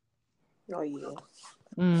 Oh yeah.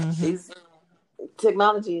 Mm-hmm.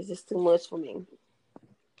 Technology is just too much for me.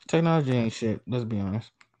 Technology ain't shit. Let's be honest.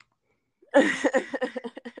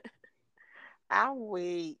 I'm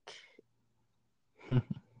weak.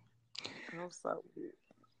 I'm so weak.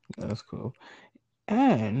 That's cool.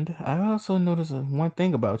 And I also noticed one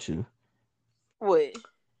thing about you. What?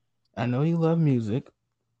 I know you love music,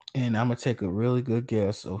 and I'm gonna take a really good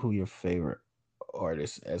guess of who your favorite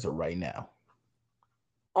artist as of right now.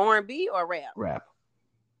 R&B or rap? Rap.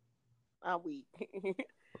 I'm weak.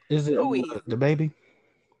 Is it Who is the baby?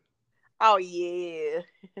 Oh yeah.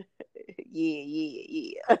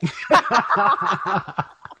 yeah.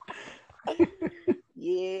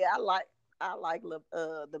 Yeah, I like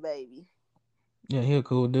the baby. Yeah, he a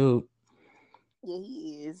cool dude. Yeah,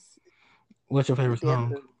 he is. What's your favorite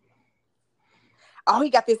song? Oh, he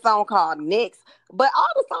got this song called Next. But all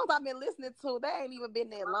the songs I've been listening to, they ain't even been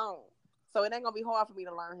that long. So it ain't gonna be hard for me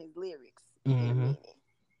to learn his lyrics in a minute.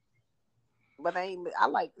 But I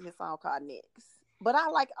like his song called Next. But I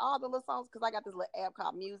like all the little songs because I got this little app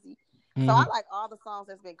called Music. So I like all the songs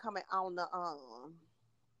that's been coming on the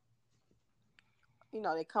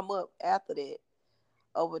they come up after that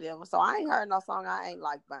over there. So I ain't heard no song I ain't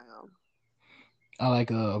like bound. I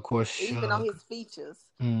like of course even on his features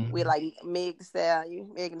with like Megan Thee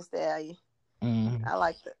Stallion. I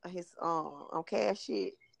like his on Cash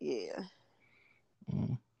Shit. Yeah.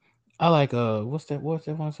 I like what's that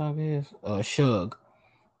one song is? Shug.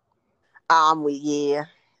 I'm with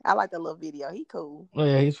I like the little video. He cool. Oh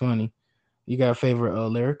yeah, he's funny. You got a favorite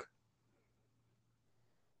lyric?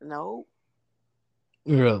 No.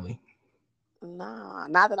 Really? Nah,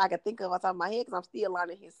 not that I can think of off the top of my head because I'm still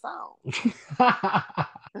learning his song.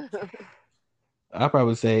 I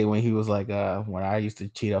probably say when he was like, when I used to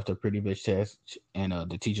cheat off the pretty bitch test and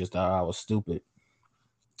the teachers thought I was stupid.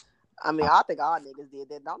 I mean, I think all niggas did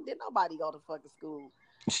that. Did nobody go to fucking school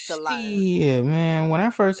to learn? Yeah, man. When I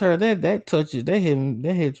first heard that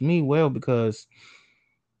hits me well because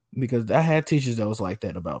I had teachers that was like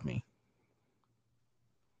that about me.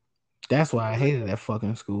 That's why I hated that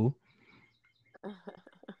fucking school.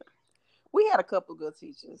 We had a couple good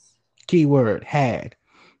teachers. Keyword had.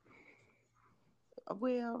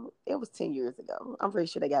 Well, it was 10 years ago. I'm pretty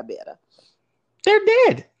sure they got better. They're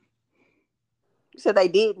dead. You said they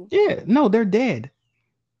didn't? Yeah, no, they're dead.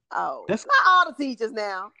 Oh, that's not all the teachers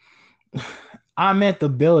now. I meant the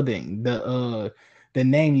building, the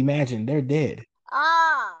name Imagine. They're dead.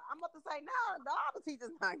 I'm about to say now, all the teachers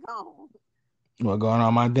not gone. Well, going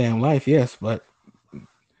on my damn life, yes, but.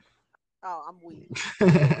 Oh, I'm weak.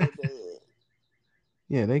 They're dead.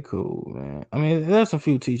 Yeah, they cool, man. I mean, there's a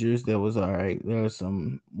few teachers that was all right. There are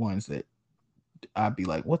some ones that I'd be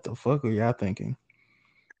like, what the fuck are y'all thinking?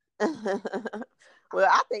 Well,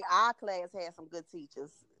 I think our class had some good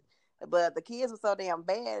teachers. But the kids were so damn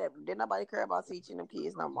bad, didn't nobody care about teaching them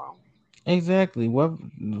kids no more. Exactly. What?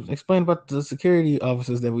 Explain about the security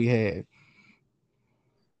officers that we had.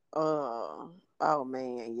 Oh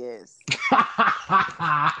man, yes.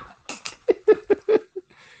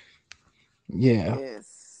 Yeah.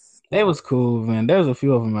 Yes. They was cool, man. There's a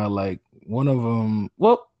few of them I like. One of them,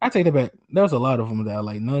 well, I take that back. There's a lot of them that I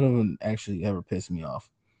like. None of them actually ever pissed me off.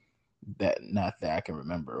 Not that I can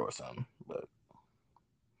remember or something, but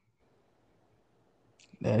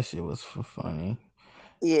that shit was funny.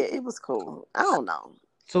 Yeah, it was cool. I don't know.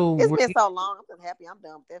 So it's been so long. I'm just happy I'm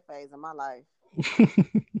done with that phase of my life.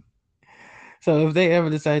 So if they ever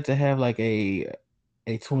decide to have like a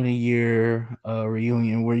 20-year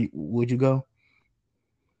reunion, where would you go?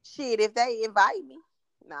 Shit, if they invite me.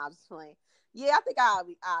 Nah, I'm just playing. Yeah, I think I'll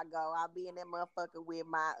go. I'll be in that motherfucker with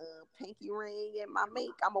my pinky ring and my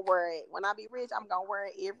mink. I'm gonna wear it. When I be rich, I'm gonna wear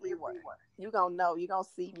it everywhere. You gonna know. You gonna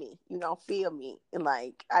see me. You gonna feel me. And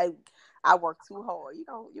like I work too hard. You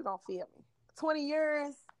gonna feel me. 20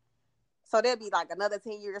 years. So that'll be like another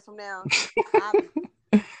 10 years from now.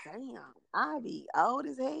 I'll be old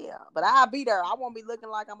as hell. But I'll be there. I won't be looking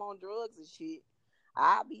like I'm on drugs and shit.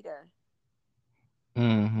 I'll be there.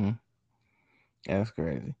 That's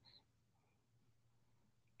crazy.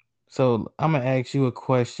 So I'm gonna ask you a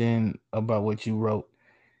question about what you wrote.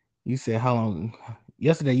 You said how long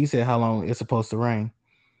yesterday you said how long it's supposed to rain.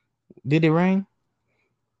 Did it rain?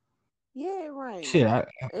 Yeah, it rained. Shit,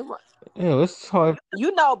 it's hard.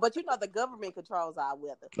 But the government controls our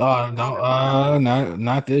weather. Oh, no,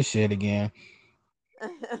 not this shit again. I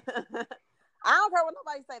don't care what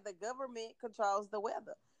nobody say. The government controls the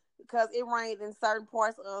weather because it rained in certain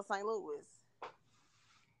parts of St. Louis.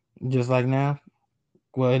 Just like now?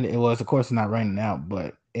 Well, it was, of course, not raining out,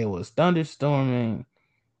 but it was thunderstorming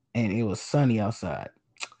and it was sunny outside.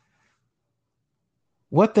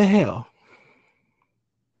 What the hell?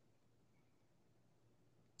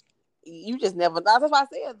 You just never. That's why I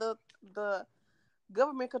said the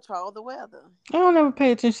government control the weather. I don't ever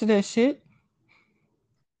pay attention to that shit.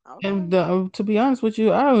 Okay. And to be honest with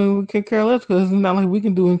you, I don't even care less because it's not like we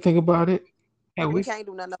can do anything about it. We can't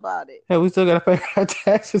do nothing about it. We still gotta pay our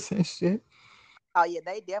taxes and shit. Oh yeah,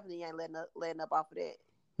 they definitely ain't letting up off of that.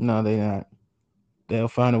 No, they not. They'll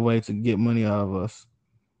find a way to get money out of us.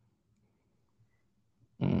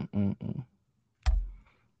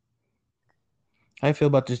 How you feel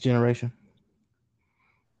about this generation?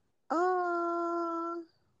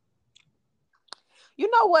 You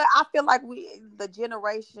know what? I feel like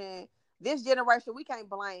this generation, we can't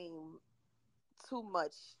blame too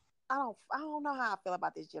much. I don't know how I feel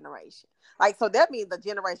about this generation. Like, so that means the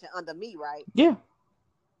generation under me, right? Yeah.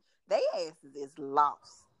 they asses is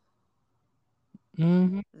lost.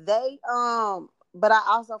 Mm-hmm. They but I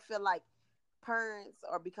also feel like parents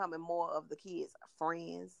are becoming more of the kids'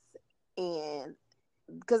 friends, and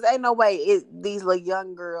because ain't no way these little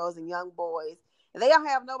young girls and young boys, they don't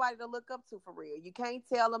have nobody to look up to for real. You can't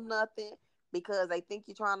tell them nothing because they think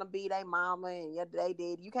you're trying to be their mama and they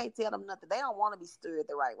did. You can't tell them nothing. They don't want to be steered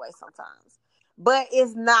the right way sometimes, but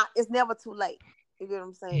it's never too late. You get what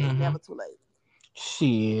I'm saying? It's never too late.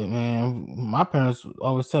 Shit, man. My parents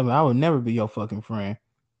always tell me I would never be your fucking friend.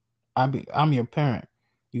 I'm your parent.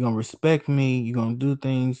 You're gonna respect me. You're gonna do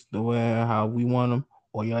things the way how we want them,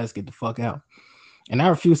 or your ass get the fuck out. And I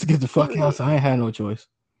refuse to get the fuck out, so I ain't had no choice.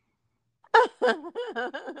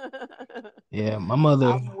 Yeah, my mother.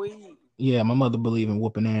 I'm weak. Yeah, my mother believe in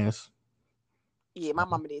whooping ass. Yeah, my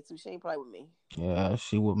mama did too. She ain't play with me. Yeah,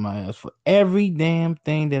 she whooped my ass for every damn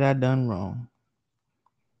thing that I done wrong.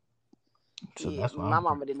 So yeah, that's why my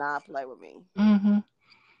mama did not play with me. Mm-hmm.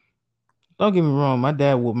 Don't get me wrong, my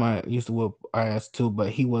dad used to whoop our ass too, but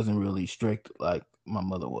he wasn't really strict like my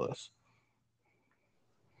mother was.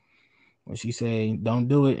 When she say don't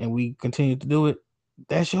do it and we continue to do it,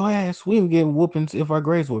 that's your ass. We were getting whoopings if our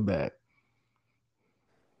grades were bad.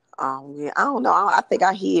 Yeah, I don't know. I think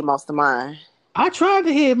I hid most of mine. I tried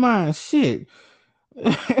to hit mine, shit,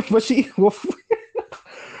 but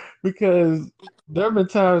because there have been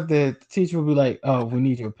times that the teacher would be like, "Oh, we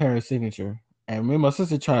need your parent signature," and me and my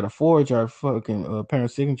sister tried to forge our fucking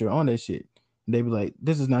parent signature on that shit. They'd be like,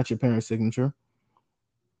 "This is not your parent signature,"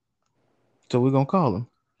 so we're gonna call him.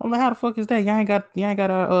 I'm like, "How the fuck is that? You ain't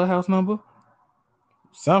got our house number."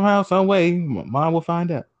 Somehow, some way, mom will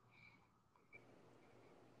find out.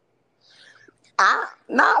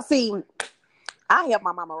 I helped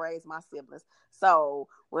my mama raise my siblings. So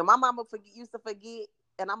when my mama used to forget,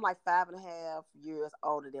 and I'm like 5.5 years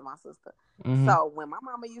older than my sister. Mm-hmm. So when my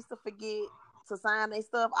mama used to forget to sign their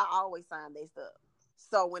stuff, I always signed their stuff.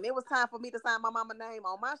 So when it was time for me to sign my mama name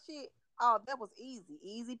on my shit, oh, that was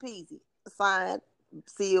easy peasy. Signed,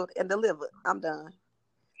 sealed, and delivered. I'm done.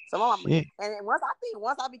 So my mama, and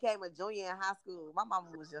once I became a junior in high school, my mama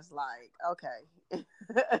was just like, okay.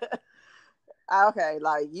 Okay,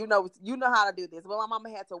 like you know how to do this. But my mama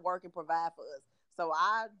had to work and provide for us, so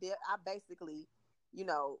I basically,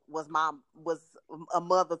 was a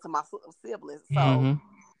mother to my siblings. So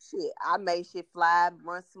shit, I made shit fly,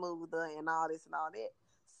 run smoother, and all this and all that.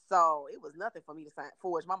 So it was nothing for me to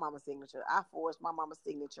forge my mama's signature. I forged my mama's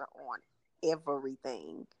signature on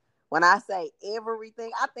everything. When I say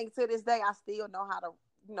everything, I think to this day I still know how to,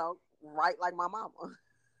 write like my mama.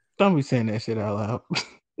 Don't be saying that shit out loud.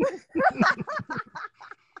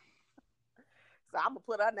 So I'm gonna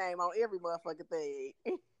put her name on every motherfucking thing.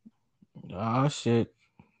 Oh shit,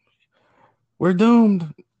 we're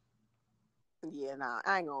doomed. Yeah, nah,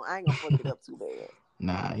 I ain't gonna fuck it up too bad.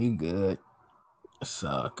 Nah, you good. It's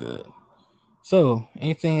all good. So,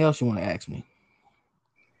 anything else you want to ask me?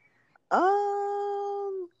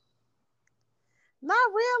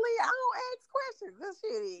 Not really. I don't ask questions. This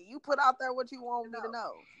shit, you put out there what you want me to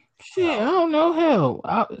know. Shit, I don't know. Hell,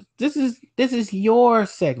 this is your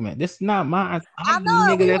segment. This is not mine. I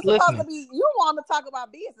know we were supposed to be. You want to talk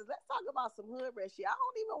about business? Let's talk about some hood rat shit. I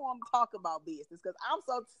don't even want to talk about business because I'm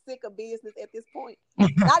so sick of business at this point.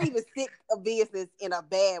 Not even sick of business in a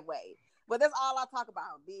bad way, but that's all I talk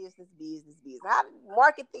about: business. How to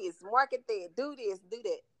market this, market that, do this, do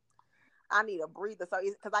that. I need a breather. So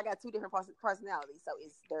because I got two different personalities. So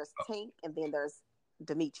there's Tink and then there's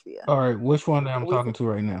Demetria. All right, which one I'm talking to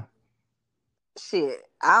right now? Shit,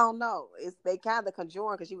 I don't know. They kind of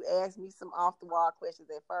conjoined because you asked me some off the wall questions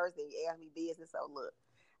at first, then you asked me business. So look,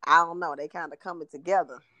 I don't know. They kind of coming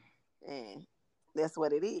together, and that's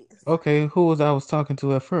what it is. Okay, who was I talking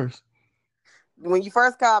to at first? When you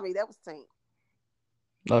first called me, that was Tink.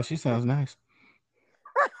 Oh, she sounds nice.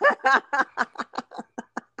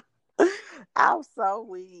 I'm so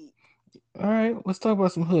weak. All right, let's talk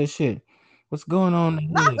about some hood shit. What's going on in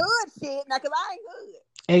the Not hood shit, now, because I ain't hood.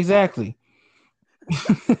 Exactly. But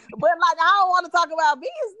like, I don't want to talk about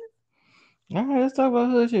business. All right, let's talk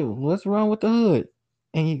about hood shit. What's wrong with the hood?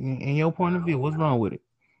 In your point of view, what's wrong with it?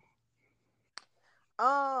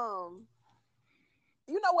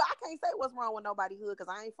 You know what? I can't say what's wrong with nobody hood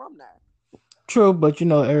because I ain't from there. True, but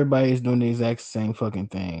everybody is doing the exact same fucking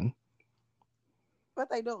thing. What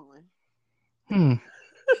they doing?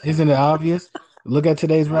 Isn't it obvious? Look at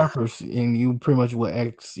today's rappers, and you pretty much will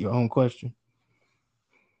ask your own question.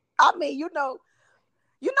 I mean, you know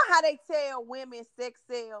how they tell women sex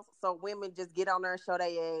sells, so women just get on there and show their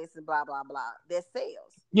ass and blah blah blah. That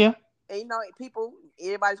sells. Yeah. And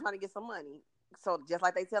everybody's trying to get some money. So just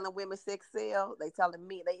like they telling women sex sell, they telling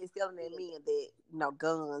me they instilling in men that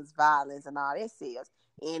guns, violence, and all that sells.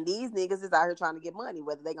 And these niggas is out here trying to get money,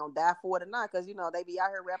 whether they gonna die for it or not, because they be out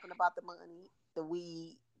here rapping about the money, the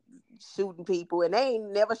weed, shooting people, and they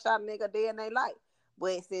ain't never shot a nigga a day in their life.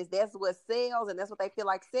 But since that's what sells and that's what they feel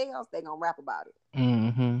like sells, they gonna rap about it.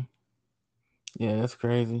 Mm-hmm. Yeah, that's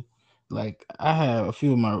crazy. Like, I have a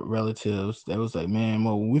few of my relatives that was like, man,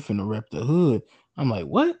 well, we finna rep the hood. I'm like,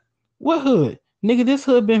 what? What hood? Nigga, this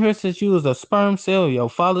hood been here since you was a sperm cell, your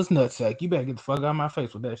father's nutsack. You better get the fuck out of my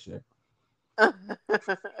face with that shit.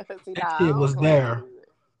 See, that shit was there.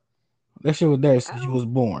 That shit was there since you was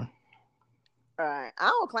born. All right. I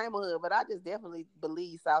don't claim a hood, but I just definitely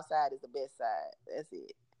believe Southside is the best side. That's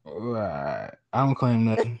it. Right. I don't claim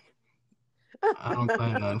nothing. I don't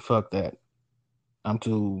claim nothing. Fuck that. I'm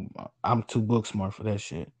too book smart for that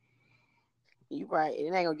shit. You right. It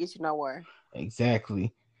ain't gonna get you nowhere.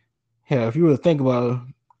 Exactly. Hell, if you were to think about it,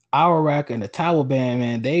 Iraq and the Taliban,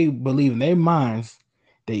 man, they believe in their minds.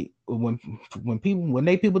 When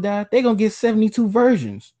they people die, they gonna get 72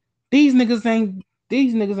 versions. These niggas ain't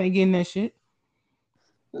getting that shit.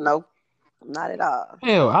 Nope. Not at all.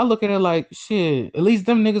 Hell, I look at it like shit. At least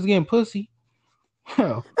them niggas getting pussy.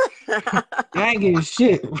 Hell, I ain't getting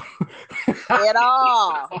shit at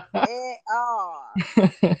all. At all.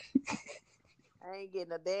 I ain't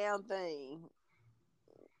getting a damn thing.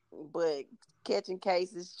 But catching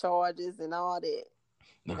cases, charges, and all that,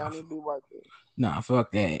 don't even be worth it. Nah,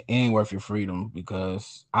 fuck that. It ain't worth your freedom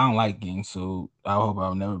because I don't like getting sued. I hope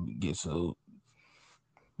I'll never get sued.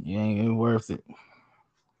 It ain't even worth it.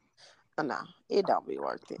 No, it don't be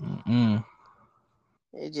worth it. Mm-mm.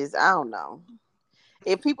 It just, I don't know.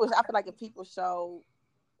 I feel like if people show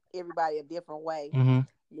everybody a different way, then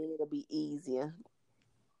it'll be easier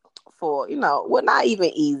for, well, not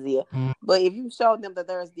even easier, but if you show them that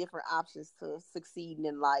there's different options to succeeding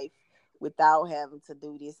in life without having to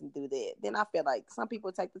do this and do that, then I feel like some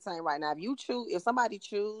people take the time right now. If somebody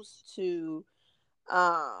choose to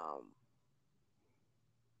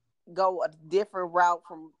go a different route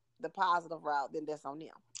from the positive route, then that's on them.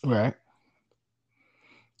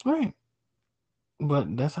 Right.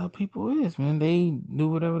 But that's how people is, man. They do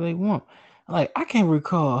whatever they want. Like, I can't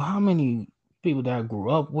recall how many people that I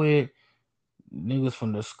grew up with, niggas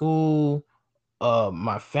from the school,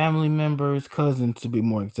 my family members, cousins to be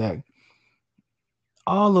more exact.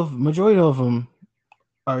 Majority of them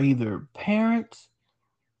are either parents,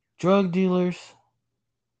 drug dealers,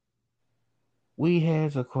 weed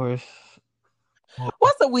heads, of course.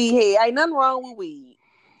 What's a weed head? Ain't nothing wrong with weed.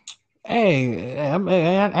 Hey,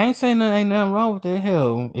 I ain't saying there ain't nothing wrong with that.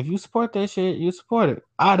 Hell, if you support that shit, you support it.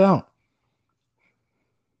 I don't.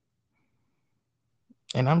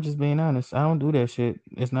 And I'm just being honest. I don't do that shit.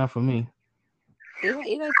 It's not for me. It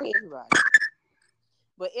ain't for everybody.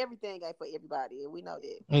 But everything ain't for everybody, and we know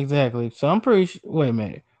that. Exactly. So I'm pretty sure. Wait a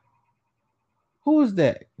minute. Who was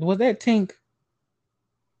that? Was that Tink?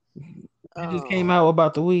 It just came out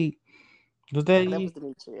about the weed. Was that you?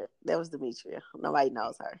 That was Demetria. Nobody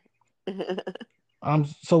knows her.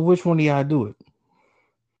 So which one of y'all do it?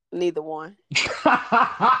 Neither one.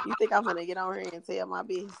 You think I'm gonna get on here and tell my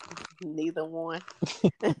business? Neither one.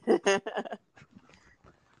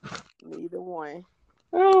 Neither one.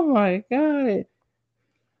 Oh my god.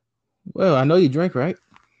 Well, I know you drink, right?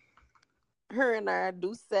 Her and there,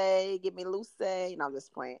 Douce, give me Luce. No, I'm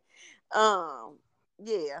just playing.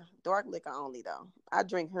 Yeah, dark liquor only though. I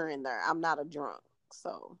drink her in there. I'm not a drunk,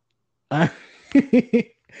 so.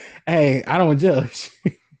 Hey, I don't judge.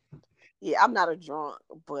 Yeah, I'm not a drunk,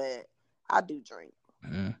 but I do drink.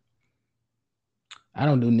 I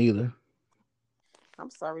don't do neither. I'm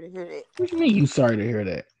sorry to hear that. What do you mean you sorry to hear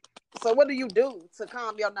that? So what do you do to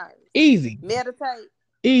calm your nerves? Easy. Meditate?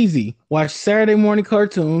 Easy. Watch Saturday morning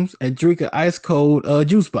cartoons and drink an ice cold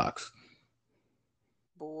juice box.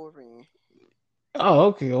 Boring. Oh,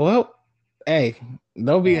 okay. Well, hey,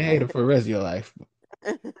 don't be a hater for the rest of your life.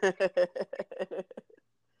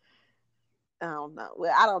 I don't know.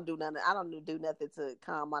 Well, I don't do nothing. I don't do nothing to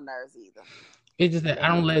calm my nerves either. It's just that I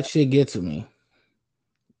don't let shit get to me.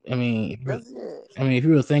 I mean, if you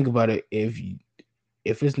really think about it, if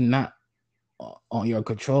it's not on your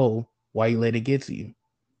control, why you let it get to you?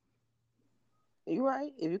 You're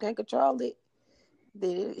right. If you can't control it,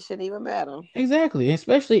 then it shouldn't even matter. Exactly.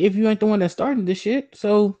 Especially if you ain't the one that started this shit.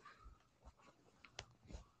 So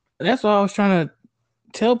that's why I was trying to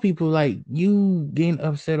tell people, like, you getting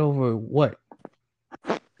upset over what?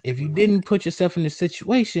 If you didn't put yourself in this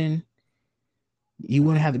situation, you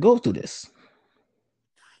wouldn't have to go through this.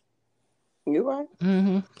 You're right.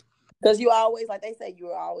 Mm-hmm. Because you always, like they say, you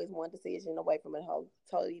are always one decision away from a whole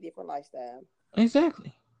totally different lifestyle.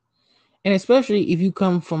 Exactly. And especially if you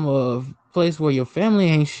come from a place where your family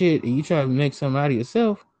ain't shit and you try to make something out of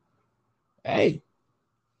yourself, hey,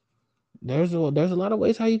 there's a lot of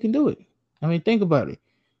ways how you can do it. I mean, think about it.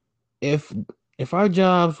 If our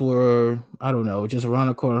jobs were, I don't know, just around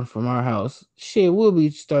the corner from our house, shit, we'll be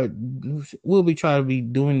trying to be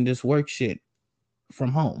doing this work shit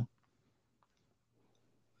from home.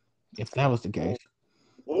 If that was the case.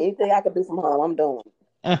 Anything I could do from home, I'm doing.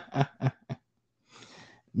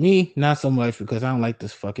 Me, not so much, because I don't like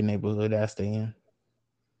this fucking neighborhood I stay in.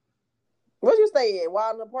 Where you stay at?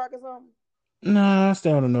 Walnut Park or something? Nah, I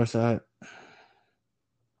stay on the north side.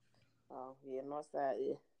 Oh yeah, north side.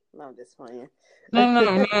 Yeah, no, I'm just playing.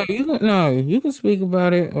 No, you can speak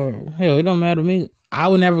about it, or hell, it don't matter to me. I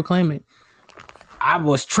would never claim it. I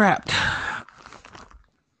was trapped.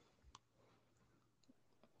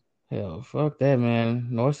 Hell, fuck that, man.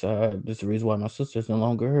 North side. That's the reason why my sister's no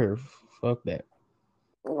longer here. Fuck that.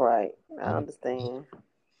 Right, I understand.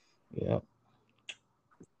 Yep.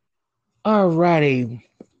 Alrighty,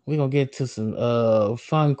 we're gonna get to some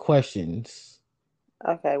fun questions.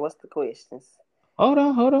 Okay, what's the questions? Hold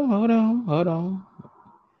on.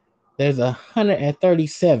 There's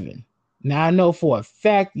 137. Now I know for a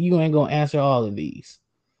fact you ain't gonna answer all of these.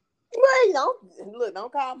 Wait,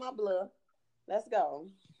 don't call my bluff. Let's go.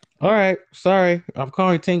 All right, sorry, I'm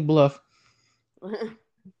calling Tink bluff.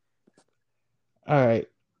 All right,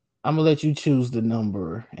 I'm gonna let you choose the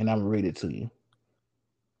number, and I'm gonna read it to you.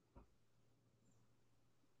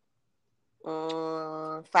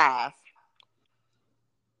 5.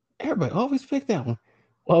 Everybody always pick that one.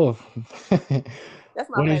 Oh, that's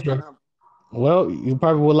my favorite number. Well, you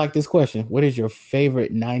probably would like this question. What is your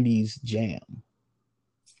favorite 90s jam?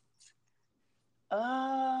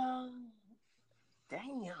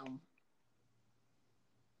 Damn.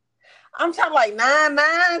 I'm talking like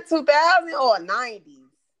 99, 2000, or 90s.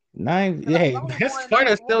 90. Hey, that's part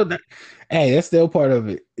of still. Hey, that's still part of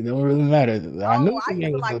it. It don't really matter. I knew I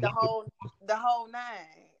used to like the whole 9.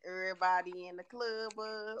 Everybody in the club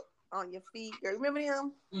on your feet. Remember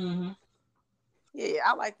them? Mm-hmm. Yeah,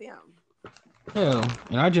 I like them. Hell,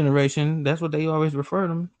 in our generation, that's what they always refer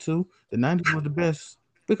them to. The 90s was the best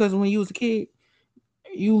because when you was a kid,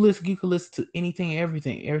 you could listen to anything,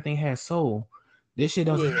 everything. Everything has soul. This shit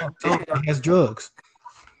doesn't have soul. It has drugs.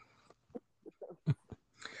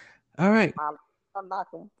 All right. I'm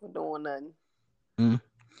not gonna doing nothing.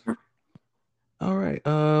 All right.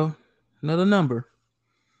 Another number.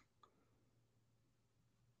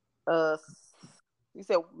 You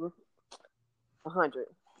said 100.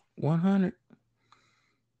 100.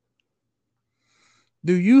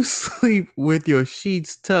 Do you sleep with your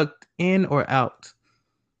sheets tucked in or out?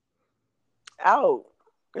 Out.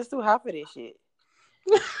 It's too hot for this shit.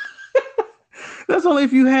 That's only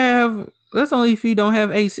if you don't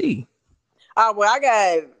have AC. Oh, well, I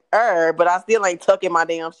got air, but I still ain't tucking my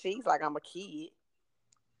damn sheets like I'm a kid.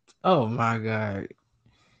 Oh my God.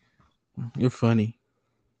 You're funny.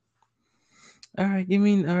 All right, give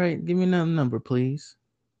me another number, please.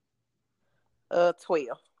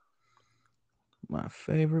 12. My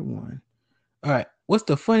favorite one. All right. What's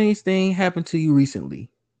the funniest thing happened to you recently?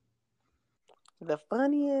 The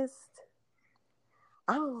funniest?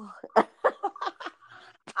 Oh. I'm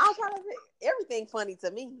trying to think. Everything funny to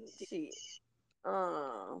me. Shit.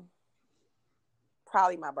 Probably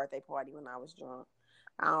my birthday party when I was drunk.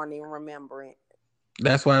 I don't even remember it.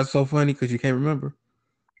 That's why it's so funny, because you can't remember.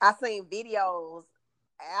 I seen videos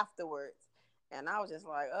afterwards, and I was just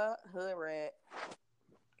like, hood rat.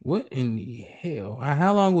 What in the hell?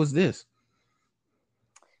 How long was this?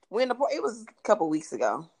 It was a couple weeks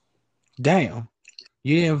ago. Damn.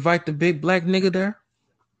 You didn't invite the big black nigga there?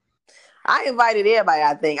 I invited everybody,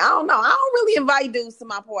 I think. I don't know. I don't really invite dudes to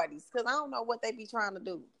my parties because I don't know what they be trying to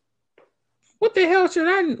do. What the hell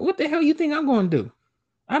you think I'm going to do?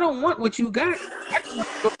 I don't want what you got. I just want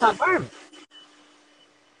to go to my environment.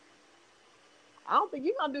 I don't think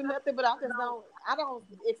you're going to do nothing, but I don't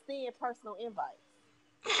extend personal invites.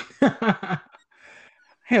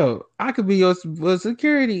 Hell, I could be your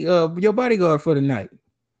security, your bodyguard for the night.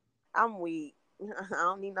 I'm weak. I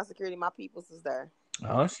don't need no security. My people's is there.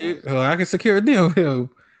 Oh shit! Well, I can secure them. Ain't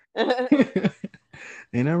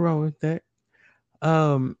nothing wrong with that.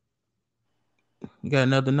 You got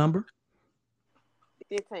another number?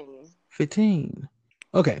 15.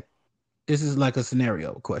 Okay, this is like a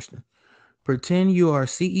scenario question. Pretend you are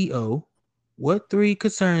CEO. What 3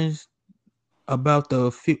 concerns about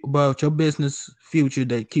your business future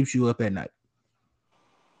that keeps you up at night?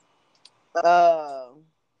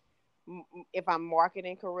 if I'm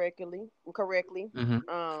marketing correctly,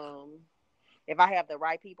 if I have the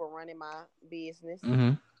right people running my business,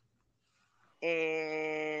 and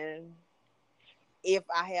if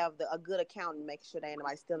I have a good accountant making sure that ain't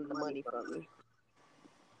nobody stealing the money from me.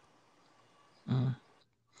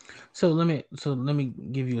 So let me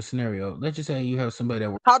give you a scenario. Let's just say you have somebody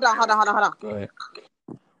that works. Hold on. Go ahead.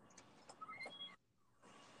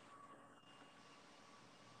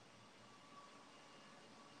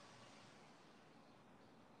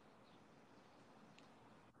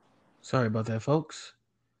 Sorry about that, folks.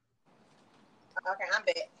 Okay, I'm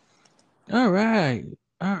back. All right.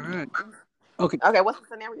 Okay, what's the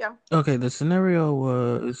scenario? Okay, the scenario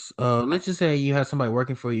was let's just say you have somebody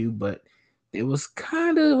working for you, but it was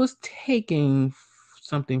taking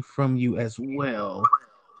something from you as well.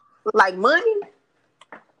 Like money?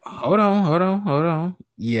 Hold on.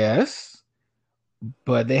 Yes,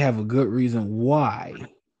 but they have a good reason why.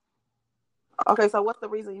 Okay, so what's the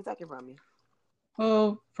reason you taking from me?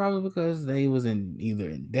 Oh, probably because they was either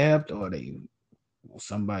in debt or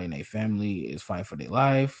somebody in their family is fighting for their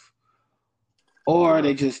life, or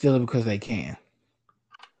they just steal it because they can.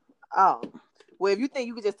 Oh, well, if you think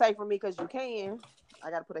you could just take from me because you can,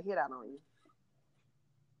 I got to put a hit out on you.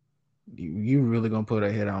 You really gonna put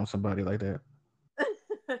a hit on somebody like that?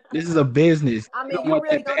 This is a business. I mean, you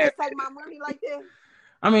really gonna just take my money like that?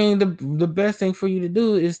 I mean, the best thing for you to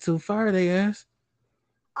do is to fire their ass.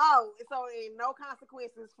 Oh, so ain't no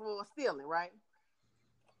consequences for stealing, right?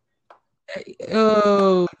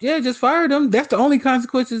 Yeah, just fire them. That's the only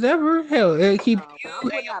consequences ever. Hell, keep you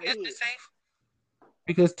and your business safe.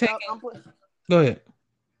 Because go ahead.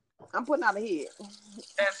 I'm putting out a hit.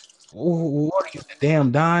 What are you, the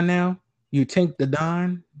damn Don now? You tank the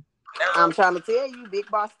Don? I'm trying to tell you, big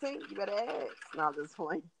boss tank. You better ask. No, this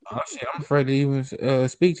point. Oh shit, I'm afraid to even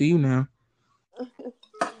speak to you now.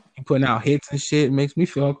 You putting out hits and shit makes me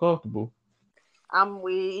feel uncomfortable. I'm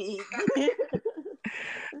weak.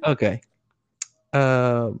 Okay.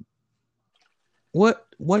 What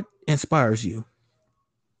inspires you?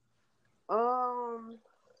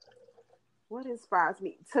 What inspires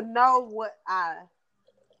me to know what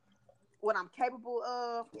I'm capable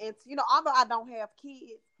of, and although I don't have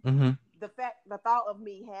kids, the thought of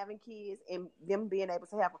me having kids and them being able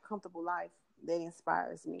to have a comfortable life, that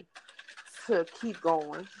inspires me to keep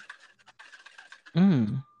going.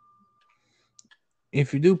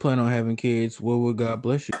 If you do plan on having kids, what would God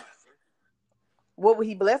bless you with? What would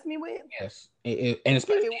He bless me with? Yes, and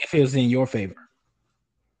especially if it was in your favor.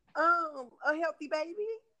 A healthy baby.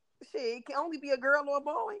 Shit, it can only be a girl or a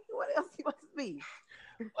boy. What else you want to be?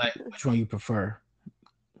 Like, which one you prefer?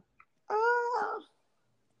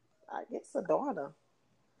 I guess a daughter.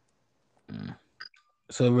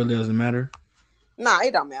 So it really doesn't matter? Nah,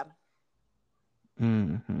 it don't matter.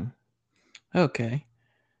 Okay.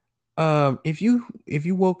 If you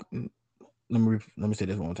woke, let me say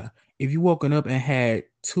this one more time. If you woken up and had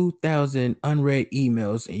 2,000 unread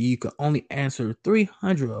emails and you could only answer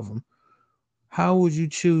 300 of them, how would you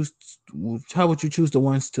choose the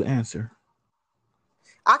ones to answer?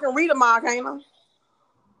 I can read them all, can't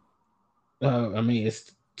I? I mean,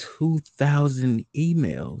 it's 2,000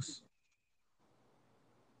 emails.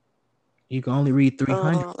 You can only read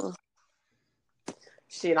 300.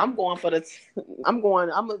 Shit, I'm gonna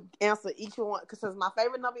answer each one because my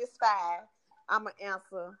favorite number is 5. I'm gonna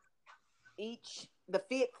answer the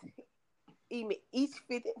fifth email.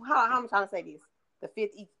 How am I trying to say this? The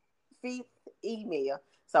fifth email.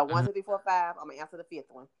 So 1, 2, 3, 4, 5. I'm gonna answer the 5th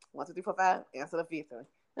one. 1, 2, 3, 4, 5. Answer the 5th one.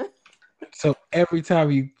 So every time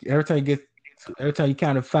you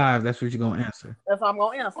count to 5, that's what you're gonna answer. That's what I'm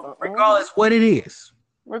gonna answer, regardless what it is.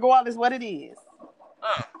 Regardless what it is.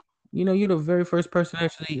 You're the very first person to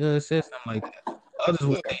actually said something like that. Others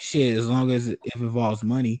will say shit as long as it involves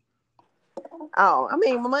money. Oh, I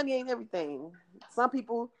mean, money ain't everything. Some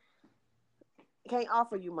people can't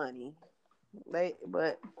offer you money, but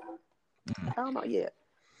I don't know yet.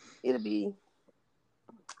 It'll be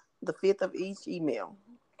the 5th of each email.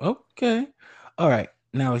 Okay, all right.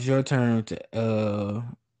 Now it's your turn to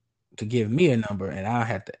give me a number, and I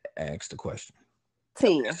have to ask the question.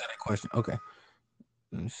 10. Answer that question. Okay.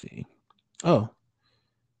 Let me see. Oh,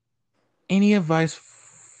 any advice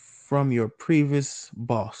from your previous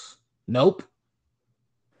boss? Nope.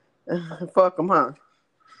 Fuck him, huh?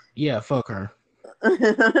 Yeah, fuck her.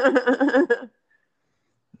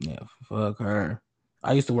 Yeah, fuck her.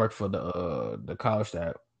 I used to work for the college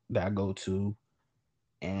that I go to,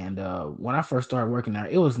 and when I first started working there,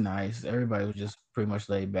 it was nice. Everybody was just pretty much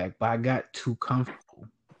laid back, but I got too comfortable.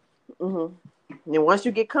 And once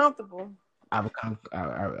you get comfortable, I become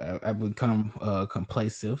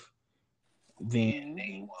complacent, then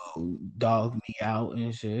they will dog me out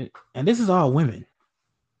and shit. And this is all women.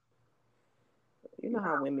 You know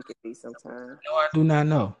how women can be sometimes. No, I do not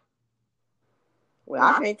know. Well,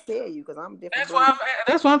 I can't tell you because I'm a different.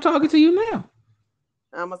 That's why I'm talking to you now.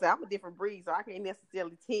 I'm gonna say I'm a different breed, so I can't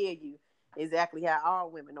necessarily tell you exactly how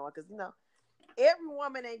all women are. Because every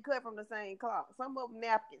woman ain't cut from the same cloth. Some of them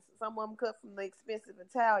napkins, some of them cut from the expensive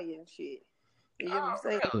Italian shit. You know what I'm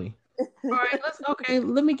saying? Really? All right,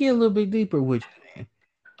 let me get a little bit deeper with you, man.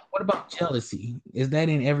 What about jealousy? Is that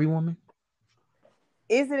in every woman?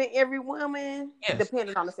 Is it in every woman? Yes.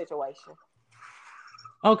 Depending on the situation.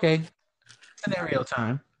 Okay. Scenario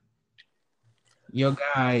time. Your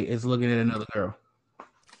guy is looking at another girl.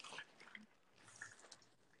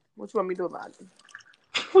 What you want me to do about it?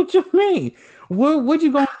 What you mean? What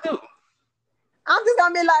you gonna do? I'm just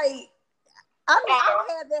gonna be like, I've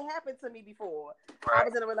had that happen to me before. Right. I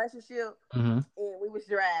was in a relationship and we was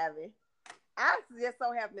driving. I just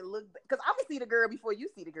so happened to look because I'm gonna see the girl before you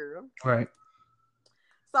see the girl. Right.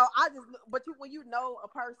 So when you know a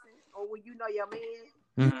person or when you know your man,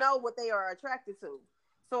 you know what they are attracted to.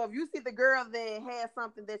 So if you see the girl that has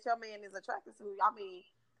something that your man is attracted to, I mean,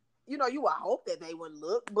 you would hope that they wouldn't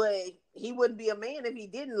look, but he wouldn't be a man if he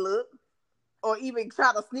didn't look or even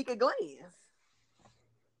try to sneak a glance.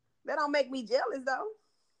 That don't make me jealous though.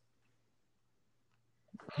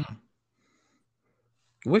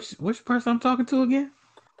 Which person I'm talking to again?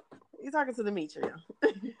 You're talking to Demetria.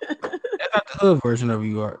 That's not the hood version of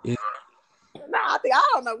you are. I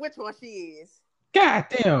don't know which one she is. God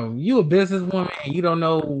damn, you a businesswoman and you don't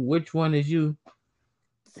know which one is you.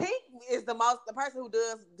 Tink is the person who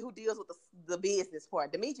deals with the business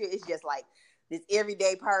part. Demetria is just like this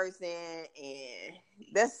everyday person, and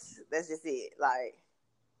that's just it. Like,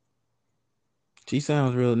 she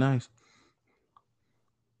sounds real nice.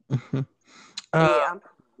 Yeah,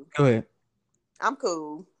 go ahead. I'm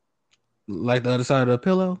cool. Like the other side of the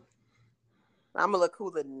pillow? I'm a little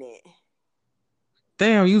cooler than that.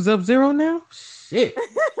 Damn, you Sub-Zero now? Shit.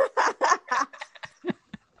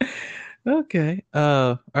 Okay.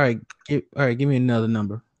 All right. Give me another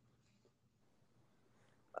number.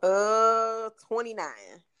 29.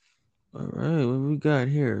 All right. What we got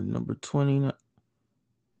here? Number 29.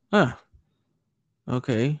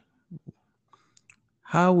 Okay.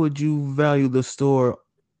 How would you value the store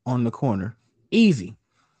on the corner? Easy.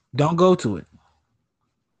 Don't go to it.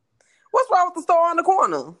 What's wrong with the store on the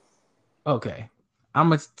corner? Okay. I'm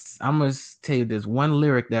gonna tell you this one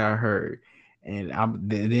lyric that I heard, and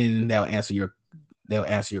then they'll answer your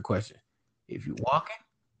question. If you're walking,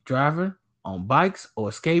 driving, on bikes or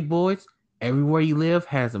skateboards, everywhere you live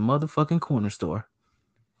has a motherfucking corner store.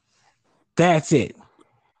 That's it.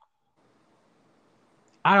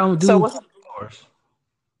 I don't do stores.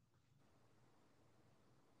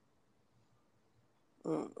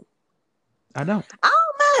 I don't.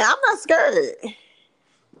 Oh man, I'm not scared.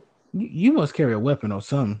 You must carry a weapon or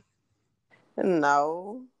something.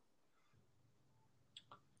 No.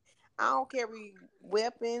 I don't carry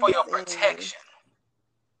weapons. For your protection.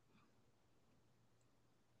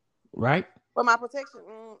 Right? For my protection,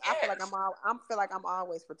 I feel like I'm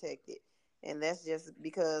always protected. And that's just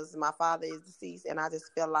because my father is deceased and I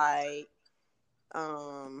just feel like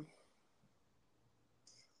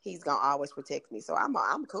he's gonna always protect me. So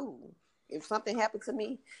I'm cool. If something happened to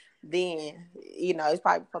me, then it's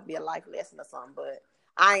probably supposed to be a life lesson or something. But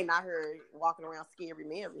I ain't out here walking around scary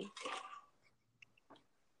Mary.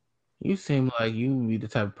 You seem like you would be the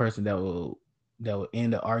type of person that will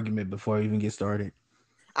end the argument before it even get started.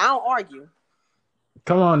 I don't argue.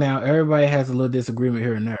 Come on now, everybody has a little disagreement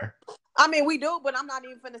here and there. I mean, we do, but I'm not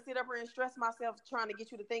even finna sit up here and stress myself trying to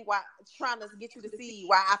get you to see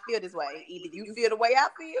why I feel this way. Either you feel the way I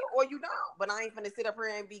feel or you don't. But I ain't finna sit up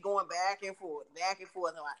here and be going back and forth. Like,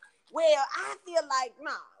 well, I feel like,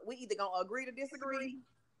 nah, we either gonna agree to disagree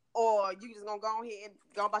or you just gonna go ahead and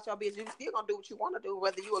go about your business. You still gonna do what you want to do,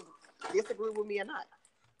 whether you disagree with me or not.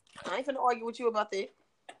 I ain't finna argue with you about that.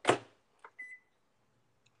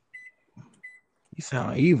 You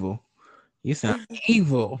sound evil. You sound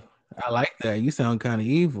evil. I like that. You sound kind of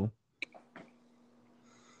evil.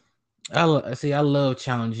 I love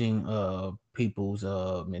challenging people's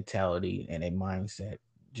mentality and their mindset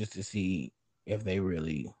just to see if they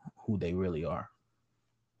really who they really are.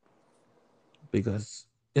 Because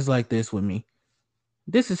it's like this with me.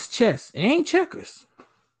 This is chess. It ain't checkers.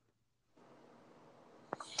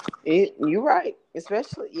 You're right.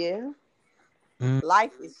 Especially, yeah.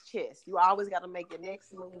 Life is chess. You always got to make your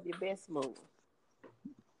next move your best move.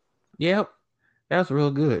 Yep. That's real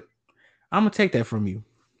good. I'm going to take that from you.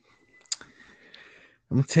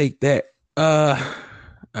 I'm going to take that.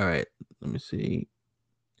 All right. Let me see.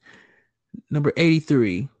 Number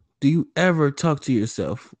 83. Do you ever talk to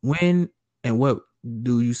yourself? When and what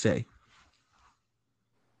do you say?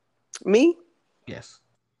 Me? Yes.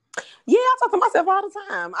 Yeah, I talk to myself all the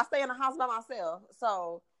time. I stay in the house by myself,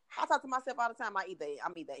 so I talk to myself all the time.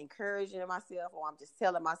 I'm either encouraging myself or I'm just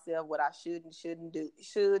telling myself what I should and shouldn't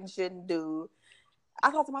do.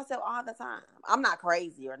 I talk to myself all the time. I'm not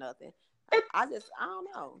crazy or nothing. I don't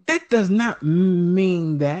know. That does not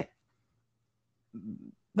mean that.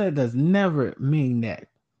 That does never mean that.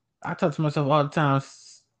 I talk to myself all the time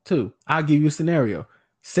too. I'll give you a scenario.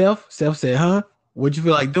 Self said, huh? What you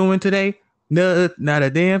feel like doing today? No, not a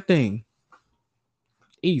damn thing.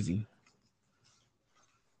 Easy.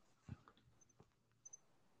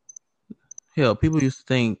 Hell, people used to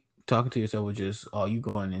think talking to yourself was just, oh, you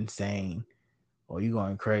going insane or you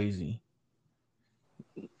going crazy.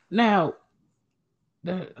 Now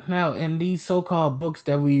in these so-called books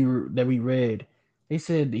that we read, they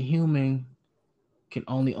said the human can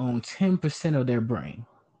only own 10% of their brain.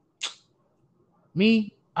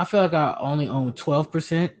 Me, I feel like I only own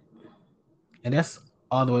 12%, and that's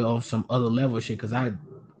all the way on some other level shit. Because I'm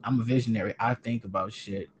a visionary. I think about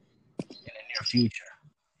shit in the near future.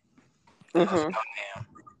 Mm-hmm.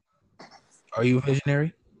 Are you a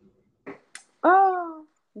visionary? Oh,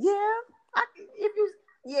 yeah.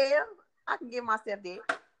 I can give myself that.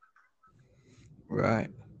 Right.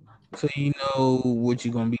 So you know what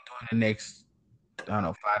you're gonna be doing the next, I don't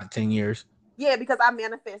know, 5 to 10 years. Yeah, because I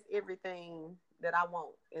manifest everything that I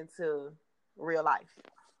want into real life.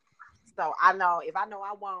 So I know if I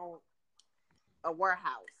want a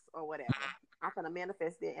warehouse or whatever, I'm gonna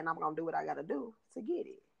manifest it and I'm gonna do what I gotta do to get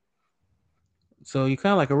it. So you're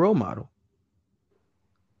kind of like a role model.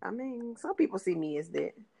 I mean, some people see me as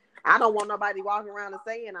that. I don't want nobody walking around and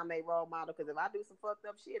saying I'm a role model because if I do some fucked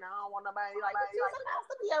up shit, I don't want nobody like, but you're supposed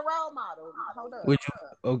to be a role model. Hold up.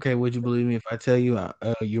 Would you believe me if I tell you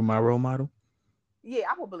you're my role model? Yeah,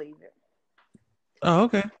 I would believe it. Oh,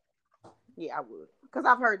 okay. Yeah, I would. Because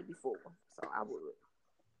I've heard it before. So I would.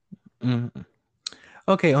 Mm-hmm.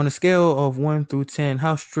 Okay, on a scale of 1 through 10,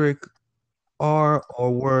 how strict are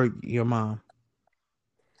or were your mom?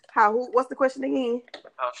 What's the question again?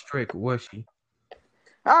 How strict was she?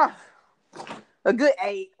 A good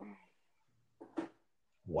 8.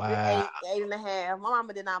 Wow. 8 and a half. My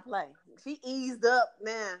mama did not play. She eased up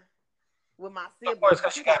now with my siblings. Of course,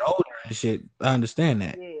 because she got older and shit. I understand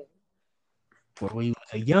that. Yeah. But when you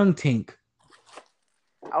was a young tink.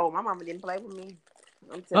 Oh, my mama didn't play with me.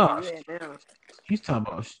 I'm telling you that now. You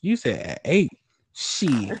talking about? You said at 8.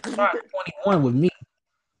 Shit, 21 with me.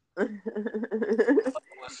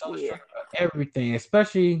 So strict about everything,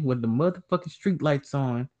 especially with the motherfucking street lights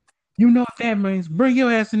on. You know what that means? Bring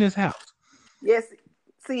your ass in this house. Yes.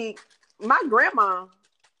 See, my grandma,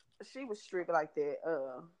 she was strict like that.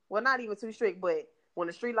 Well, not even too strict, but when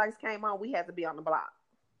the street lights came on, we had to be on the block.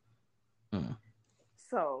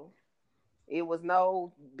 So it was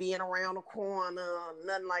no being around the corner,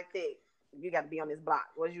 nothing like that. You got to be on this block.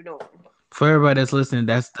 What you doing? For everybody that's listening,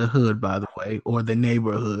 that's the hood, by the way, or the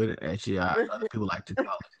neighborhood, as other people like to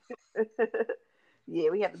call it. Yeah,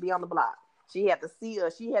 we had to be on the block. She had to see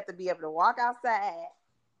us. She had to be able to walk outside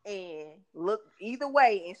and look either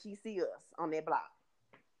way, and she see us on that block.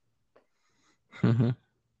 Mm-hmm.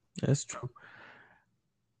 That's true.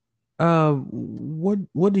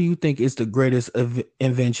 What do you think is the greatest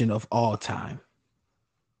invention of all time?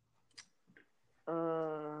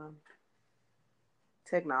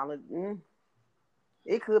 Technology.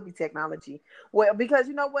 It could be technology. Well, because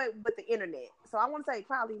you know what, with the internet. So I want to say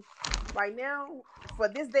probably right now for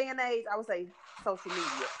this day and age, I would say social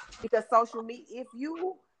media. Because social media, if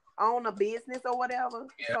you own a business or whatever,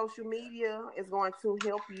 social media is going to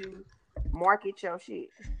help you market your shit.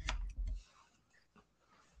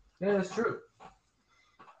 Yeah, that's true.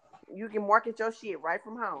 You can market your shit right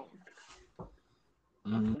from home.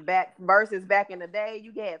 Mm-hmm. Back in the day,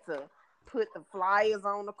 you had to put the flyers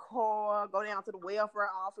on the car, go down to the welfare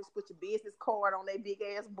office, put your business card on that big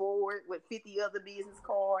ass board with 50 other business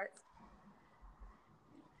cards.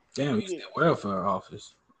 Damn, you said welfare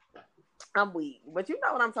office. I'm weak, but you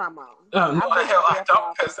know what I'm talking about. No, I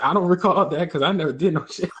don't, because I don't recall that because I never did no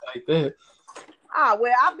shit like that.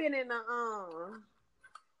 Well, I've been in the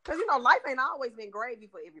because you know life ain't always been gravy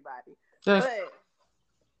for everybody.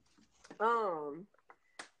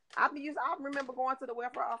 I remember going to the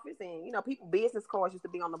welfare office and you know people business cards used to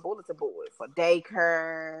be on the bulletin board for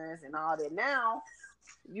daycares and all that. Now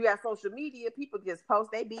you got social media, people just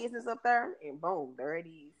post their business up there and boom, there it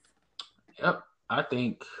is. Yep, I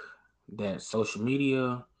think that social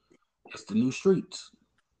media is the new streets.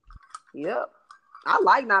 Yep. I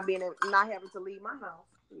like not having to leave my house.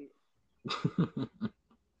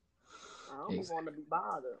 I don't want to be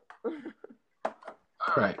bothered.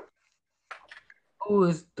 All right. Who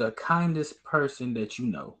is the kindest person that you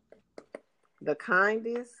know? The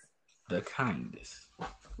kindest? The kindest.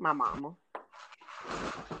 My mama.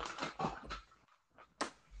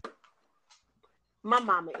 My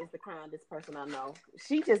mama is the kindest person I know.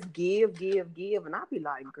 She just give, and I be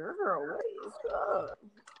like, girl, what is up?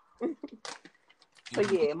 So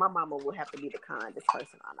yeah, my mama will have to be the kindest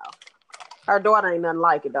person I know. Her daughter ain't nothing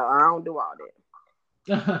like it though. I don't do all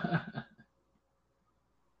that.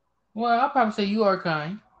 Well, I'll probably say you are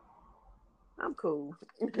kind. I'm cool.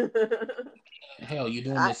 Hell, you're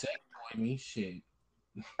doing the same with me, shit.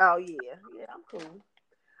 Oh yeah, I'm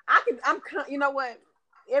cool. You know what?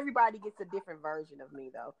 Everybody gets a different version of me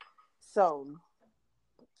though. So,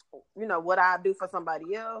 you know what I do for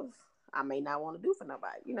somebody else, I may not want to do for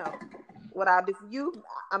nobody. You know what I do for you,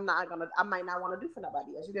 I might not want to do for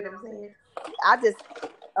nobody else. You get what I'm saying? I just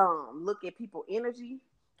look at people's energy,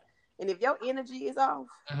 and if your energy is off,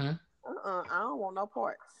 I don't want no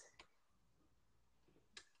parts.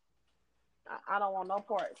 I don't want no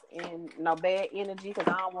parts and no bad energy because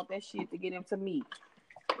I don't want that shit to get into me.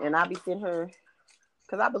 And I be sitting here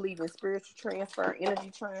because I believe in spiritual transfer,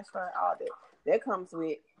 energy transfer, all that. That comes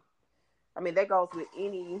with, that goes with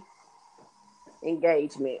any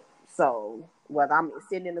engagement. So whether I'm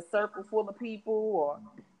sitting in a circle full of people or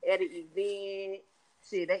at an event,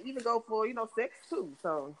 shit, they even go for, sex too.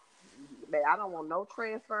 So I don't want no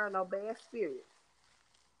transfer, no bad spirit.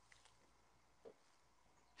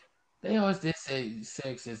 They always did say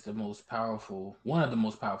sex is one of the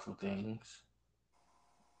most powerful things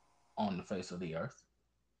on the face of the earth.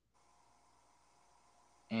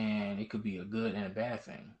 And it could be a good and a bad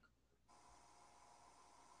thing.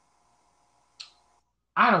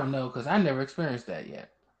 I don't know, because I never experienced that yet.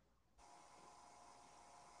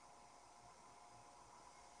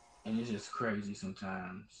 And it's just crazy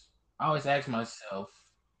sometimes. I always ask myself,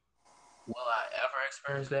 will I ever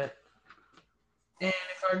experience that? And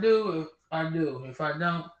if I do, I do. If I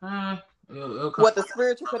don't, it'll come. What, the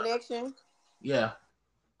spiritual connection? Yeah.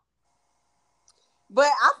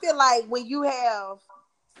 But I feel like when you have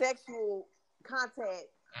sexual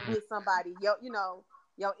contact with somebody, y'all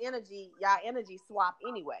energy swap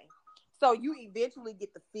anyway. So you eventually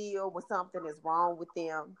get to feel when something is wrong with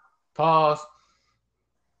them. Pause.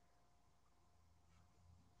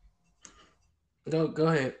 Go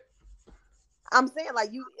ahead. I'm saying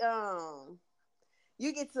like you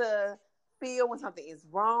get to feel when something is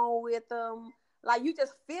wrong with them. Like you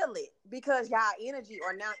just feel it because y'all energy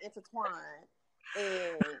are now intertwined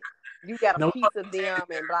and you got a piece of them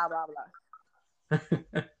and blah blah blah.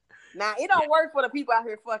 Now it don't work for the people out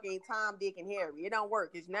here fucking Tom, Dick, and Harry. It don't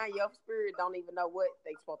work because now your spirit don't even know what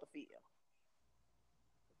they supposed to feel.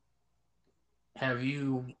 Have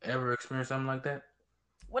you ever experienced something like that?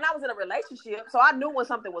 When I was in a relationship, so I knew when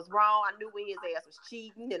something was wrong. I knew when his ass was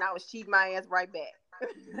cheating, and I was cheating my ass right back.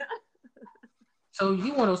 So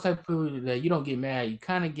you one of those type of people that you don't get mad, you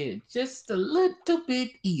kind of get just a little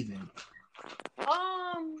bit even.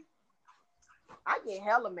 I get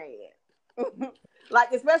hella mad.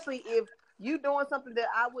 Like, especially if you doing something that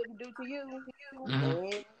I wouldn't do to you,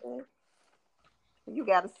 man, you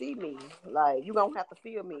gotta see me. Like, you gonna have to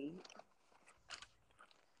feel me.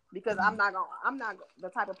 Because I'm not the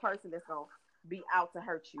type of person that's gonna be out to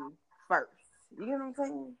hurt you first. You get what I'm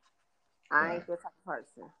saying? I ain't that type of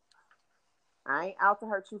person. I ain't out to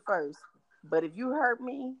hurt you first. But if you hurt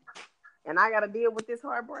me and I gotta deal with this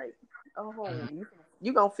heartbreak,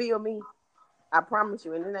 you gonna feel me. I promise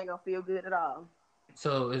you, and it ain't gonna feel good at all.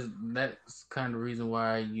 So that's kind of the reason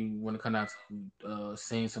why you want to come out to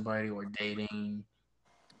seeing somebody or dating.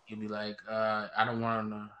 You'll be like, I don't want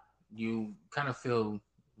to. You kind of feel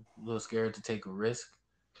a little scared to take a risk.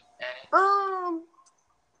 Am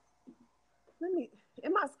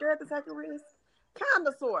I scared to take a risk?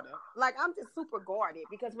 Kinda, sorta. Like I'm just super guarded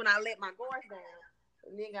because when I let my guard down,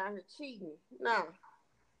 the nigga out here cheating. Nah.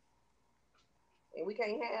 And we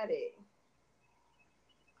can't have that.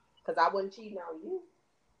 Because I wasn't cheating on you.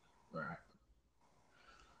 Right.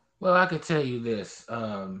 Well, I could tell you this,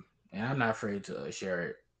 and I'm not afraid to share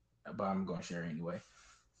it, but I'm going to share it anyway.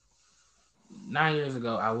 9 years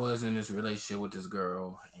ago, I was in this relationship with this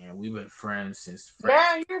girl, and we've been friends since.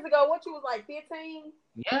 9 years ago, what, you was like 15?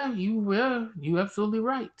 Yeah, you absolutely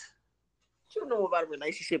right. You know about a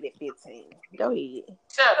relationship at 15. Go ahead.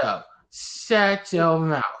 Shut up. Shut your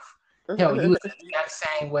mouth. Hell, you was that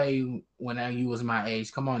same way when you was my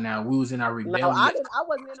age. Come on now. We was in our rebellion. No, I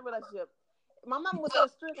wasn't in a relationship. My mama was so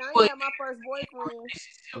strict. I ain't had my first boyfriend.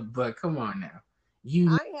 But come on now. You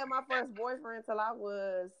I ain't had my first boyfriend till I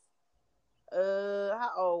was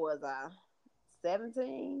how old was I?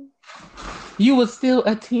 17. you was still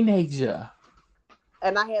a teenager.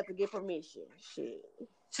 And I had to get permission. Shit.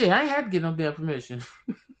 Shit, I ain't had to get no damn permission.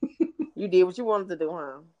 You did what you wanted to do,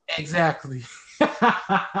 huh? Exactly.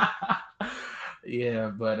 Yeah,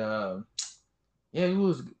 but yeah,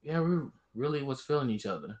 we really was feeling each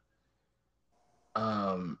other.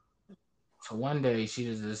 So one day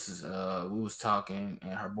we was talking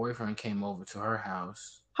and her boyfriend came over to her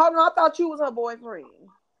house. Hold on, I thought you was her boyfriend.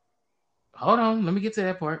 Hold on, let me get to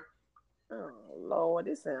that part. Oh Lord,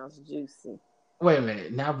 this sounds juicy. Wait a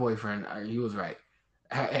minute, not boyfriend. You was right.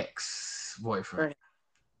 Her ex-boyfriend.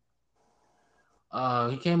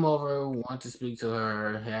 He came over, wanted to speak to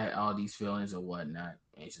her, had all these feelings and whatnot,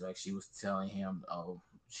 and she was telling him, "Oh,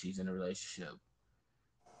 she's in a relationship."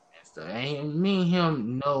 And stuff. And me and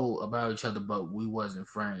him know about each other, but we wasn't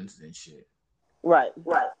friends and shit. Right.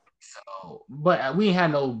 So, but we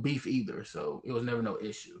had no beef either, so it was never no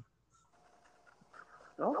issue.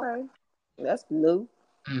 Okay, that's new.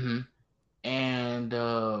 Mm-hmm. And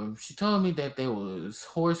she told me that there was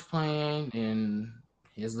horse playing, and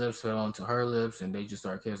his lips fell onto her lips, and they just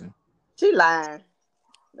started kissing. She lied.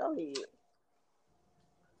 Go ahead.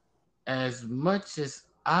 As much as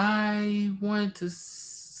I wanted to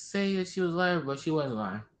say that she was lying, but she wasn't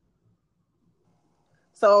lying.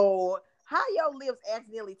 So, how your lips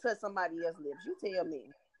accidentally touch somebody else's lips? You tell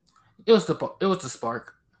me. It was the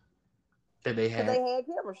spark that they had. Because they had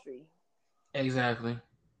chemistry. Exactly.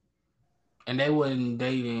 And they wasn't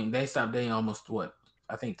dating. They stopped dating almost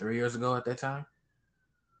I think 3 years ago at that time.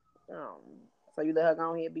 So you let her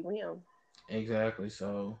go ahead and be with him. Exactly.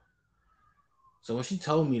 So when she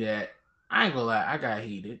told me that, I ain't gonna lie, I got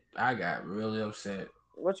heated. I got really upset.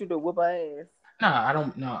 What you do? Whoop her ass? No, I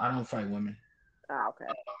don't. No, I don't fight women. Oh, okay.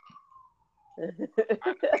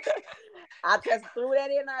 I just threw that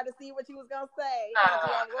in there to see what you was gonna say.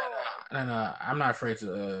 No, I'm not afraid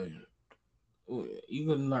to. You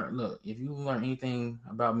can learn. Look, if you learn anything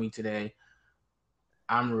about me today,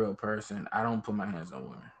 I'm a real person. I don't put my hands on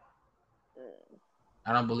women.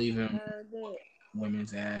 I don't believe in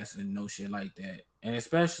women's ass and no shit like that, and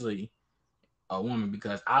especially a woman,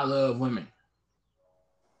 because I love women.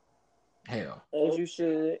 Hell, as you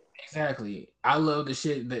should. Exactly. I love the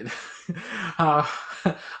shit that I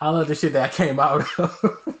love the shit that I came out of.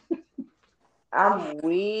 I'm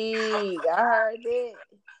weak. I heard that.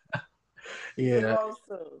 Yeah.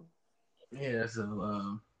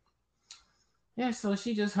 So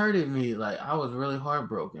she just hurted me. Like, I was really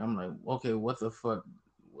heartbroken. I'm like, okay, what the fuck?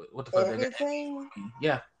 What the fuck? At 15?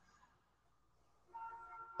 Yeah.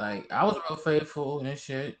 Like, I was real faithful and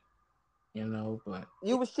shit, but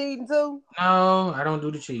you was cheating too? No, I don't do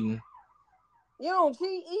the cheating. You don't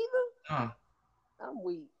cheat either? No. I'm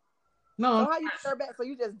weak. No. So how you get her back? So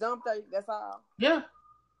you just dumped her? That's all? Yeah.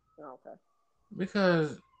 Okay.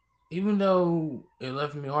 Because even though it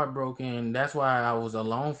left me heartbroken, that's why I was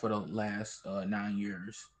alone for the last 9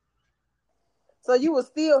 years. So you were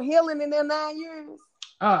still healing in them 9 years?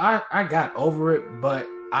 I got over it, but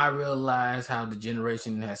I realized how the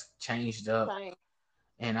generation has changed up.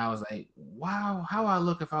 And I was like, wow, how I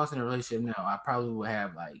look if I was in a relationship now? I probably would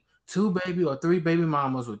have like 2 baby or 3 baby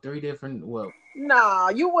mamas with 3 different, No,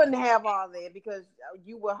 you wouldn't have all that, because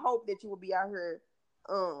you would hope that you would be out here,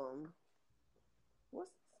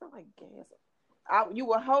 what's sound like gas? You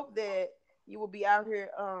would hope that you would be out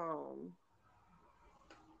here,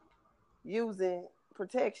 using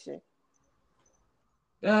protection.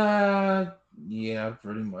 Yeah,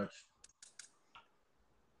 pretty much.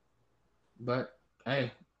 But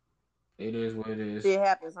hey, it is what it is. It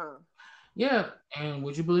happens, huh? Yeah, and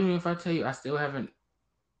would you believe me if I tell you I still haven't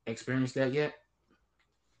experienced that yet?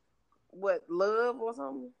 What, love or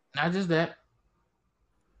something? Not just that.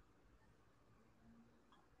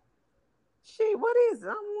 Shit, what is it?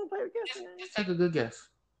 I don't want to play the guessing game. Just take a good guess.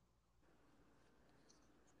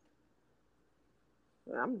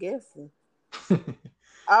 I'm guessing.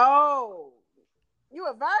 Oh, you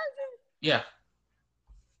a virgin? Yeah.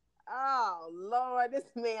 Oh Lord, this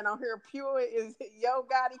man on here pure is Yo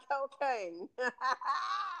Gotti cocaine.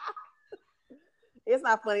 It's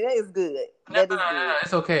not funny. That is good. That is good.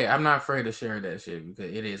 It's okay. I'm not afraid to share that shit because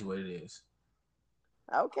it is what it is.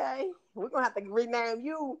 Okay, we're gonna have to rename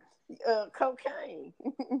you cocaine.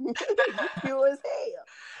 Pure as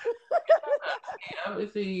hell.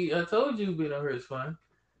 See, I told you being on here is fun.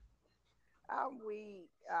 I'm weak.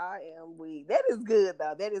 I am weak. That is good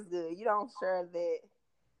though. That is good. You don't share that.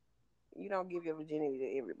 You don't give your virginity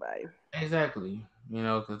to everybody.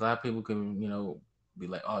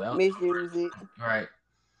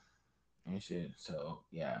 and shit. So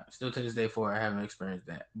yeah, still to this day, I haven't experienced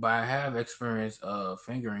that, but I have experienced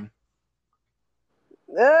fingering.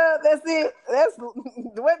 That's it. That's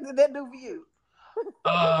what did that do for you?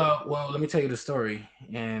 Well, let me tell you the story,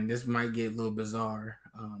 and this might get a little bizarre.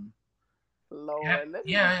 Lord, let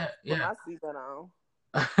me put my seatbelt on.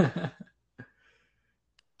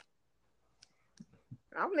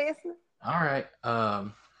 I'm listening. All right.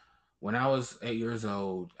 When I was 8 years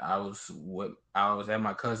old, I was at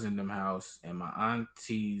my cousin's house, and my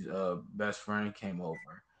auntie's best friend came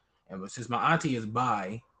over, and since my auntie is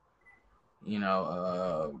bi,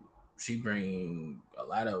 she bring a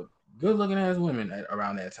lot of good looking ass women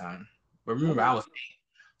around that time. But remember, I was 8,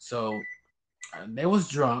 so they was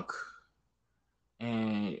drunk,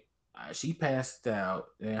 and she passed out,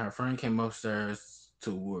 and her friend came upstairs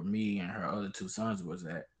to where me and her other 2 sons was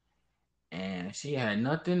at. And she had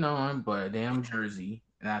nothing on but a damn jersey,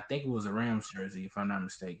 and I think it was a Rams jersey, if I'm not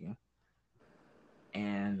mistaken.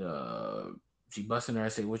 And she busted her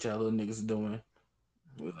and said, "What y'all little niggas doing?"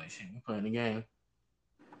 We was like, "Shit, we playing the game."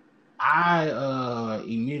 I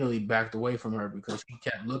immediately backed away from her because she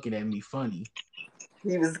kept looking at me funny.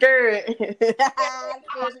 He was scared.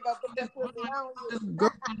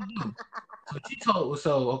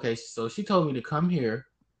 So she told me to come here,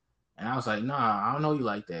 and I was like, "Nah, I don't know you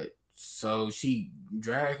like that." So she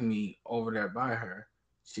dragged me over there by her.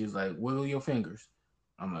 She was like, "Wiggle your fingers."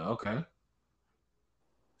 I'm like, "Okay."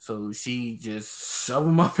 So she just shoved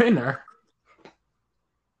them up in there.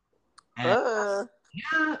 And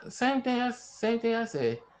yeah, same thing I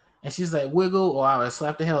said. And she's like, "Wiggle, or I'll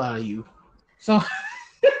slap the hell out of you." So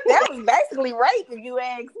that was basically rape, if you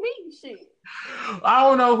ask me. Shit. I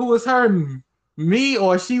don't know who was hurting, me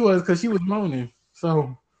or she was, because she was moaning.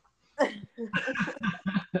 So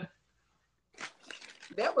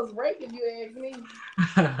that was rape, if you ask me.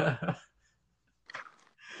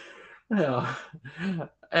 Hell,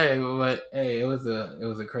 it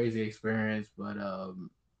was a crazy experience, but I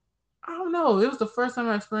don't know. It was the first time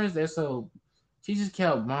I experienced that, so she just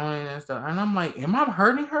kept moaning and stuff, and I'm like, "Am I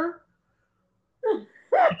hurting her?"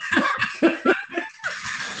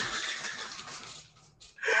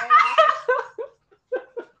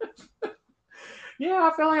 Yeah,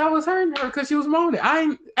 I felt like I was hurting her because she was moaning.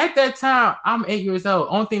 At that time, I'm 8 years old.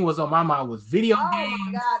 Only thing was on my mind was video games. Oh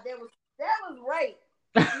my God, that was rape.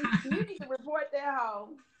 You need to report that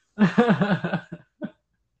home.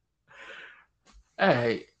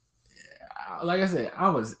 Hey, like I said, I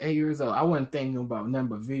was 8 years old. I wasn't thinking about nothing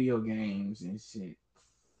but video games and shit.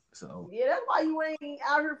 So yeah, that's why you ain't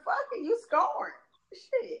out here fucking. You scoring.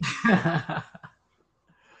 Shit.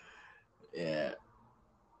 Yeah.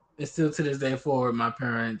 It's still to this day forward, my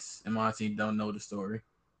parents and my auntie don't know the story.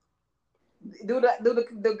 Do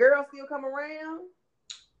the girls still come around?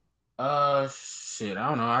 Shit, I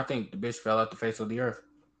don't know. I think the bitch fell off the face of the earth.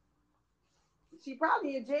 She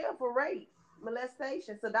probably in jail for rape,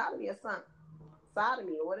 molestation, sodomy, or something.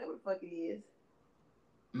 Sodomy, or whatever the fuck it is.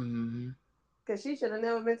 Mm-hmm. Because she should have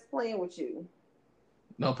never been playing with you.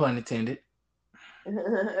 No pun intended.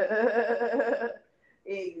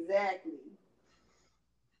 Exactly.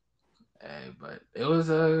 Hey, but it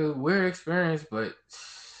was a weird experience, but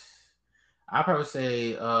I probably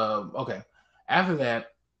say, okay. After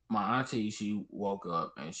that, my auntie, she woke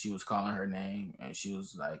up and she was calling her name, and she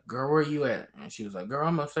was like, "Girl, where you at?" And she was like, "Girl,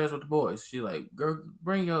 I'm upstairs with the boys." She like, "Girl,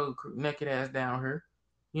 bring your naked ass down here.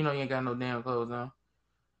 You know you ain't got no damn clothes on."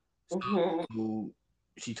 So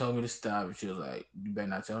she told me to stop, and she was like, "You better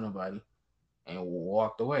not tell nobody," and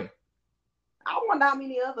walked away. I wonder how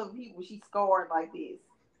many other people she scarred like this.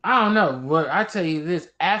 I don't know, but I tell you this,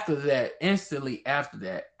 instantly after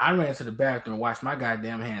that, I ran to the bathroom and washed my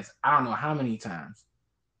goddamn hands. I don't know how many times.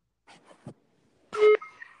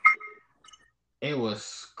 I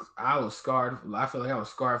was scarred. I feel like I was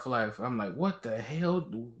scarred for life. I'm like, what the hell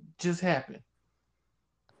just happened?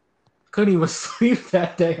 Couldn't even sleep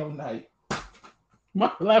that damn night.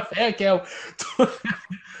 My left hand kept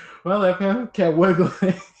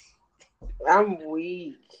wiggling. I'm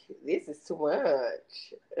weak. This is too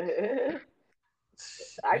much.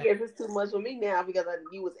 I guess it's too much for me now because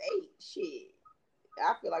you was 8. Shit.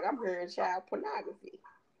 I feel like I'm hearing child pornography.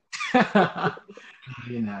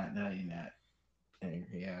 You're not. No, you're not.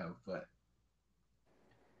 Yeah, but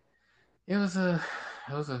it was a.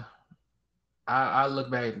 I look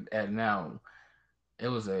back at now. It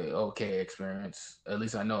was a okay experience. At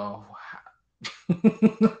least I know.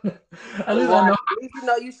 At least you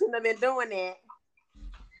know you shouldn't have been doing that.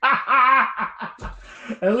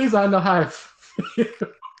 At least I know how to feel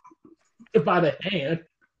by the hand.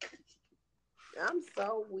 I'm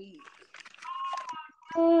so weak.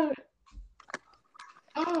 Oh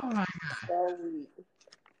my God. so weak.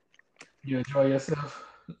 You enjoy yourself?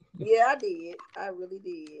 Yeah, I did. I really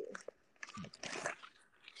did.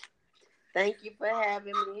 Thank you for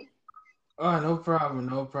having me. Oh, no problem,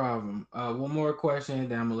 no problem. One more question,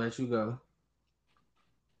 then I'm gonna let you go.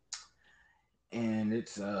 And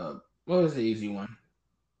it's what is the easy one?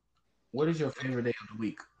 What is your favorite day of the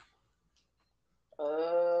week?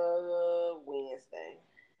 Wednesday.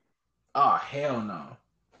 Oh, hell no.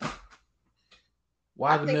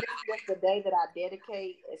 Why I the think middle? it's just the day that I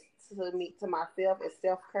dedicate to myself as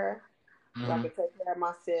self-care. So I can take care of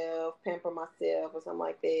myself, pamper myself, or something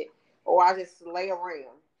like that. Or I just lay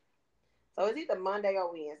around. So it's either Monday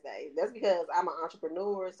or Wednesday. That's because I'm an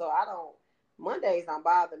entrepreneur, so Mondays don't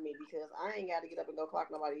bother me because I ain't got to get up and go punch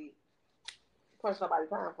nobody's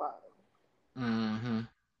time clock.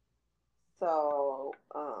 So,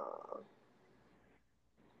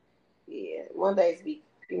 yeah, Mondays be,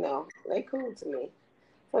 they cool to me.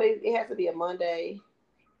 So it has to be a Monday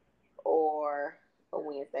or a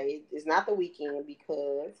Wednesday. It's not the weekend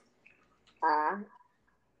because I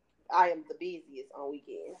am the busiest on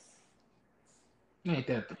weekends. Ain't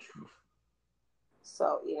that the truth?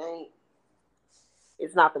 So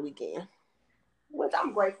it's not the weekend. Which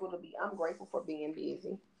I'm grateful for being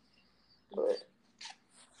busy. But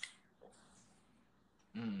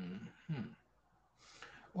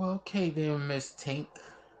Well, okay then, Miss Tink.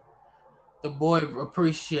 The boy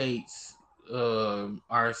appreciates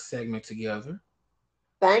our segment together.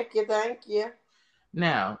 Thank you.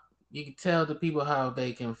 Now, you can tell the people how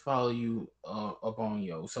they can follow you up on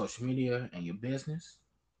your social media and your business.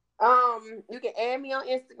 You can add me on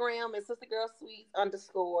Instagram at sistergirlsweets_.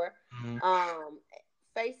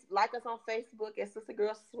 Like us on Facebook at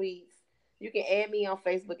sistergirlsweets. You can add me on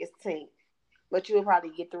Facebook as Tink, but you will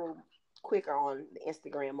probably get through quicker on the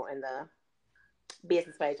Instagram or in the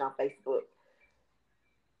business page on Facebook.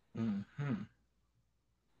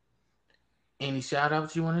 Any shout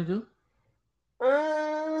outs you want to do?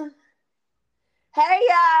 Hey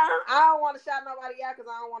y'all! I don't want to shout nobody out because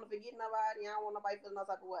I don't want to forget nobody. I don't want nobody feeling no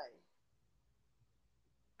type of way.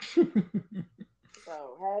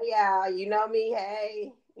 So hey y'all, you know me.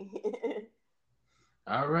 Hey.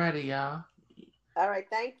 Alrighty, y'all. All right,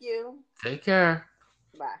 thank you. Take care.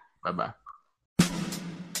 Bye. Bye.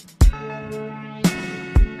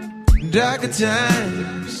 Darker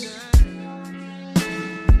times,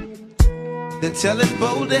 they're telling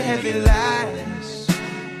bold and heavy lies.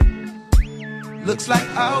 Looks like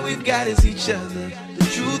all we've got is each other. The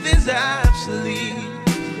truth is obsolete.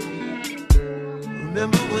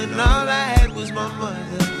 Remember when all I had was my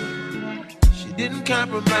mother? She didn't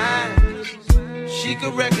compromise. She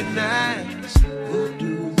could recognize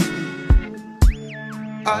voodoo.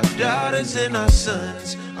 Our daughters and our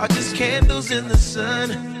sons are just candles in the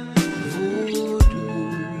sun.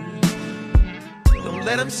 Don't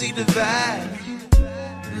let them see divide.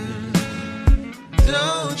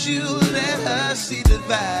 Don't you let her see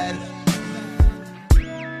divide.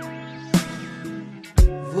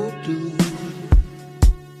 Voodoo.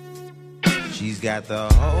 She's got the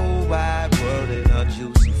whole wide world in her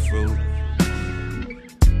juicy fruit.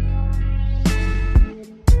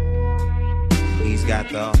 He's got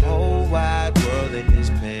the whole wide world in his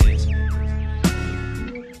pants.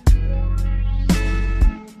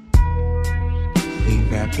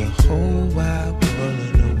 Wrap the whole wide world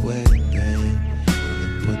in a wedding band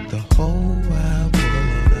and put the whole wide world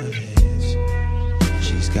on her hands.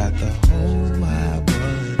 She's got the whole wide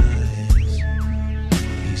world in her hands.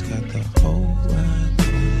 He's got the whole wide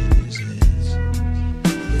world in his hands.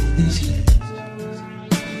 In his hands.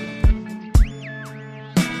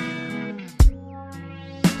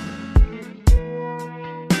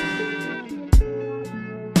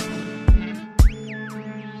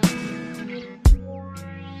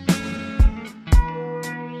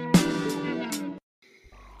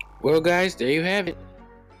 Well, guys, there you have it.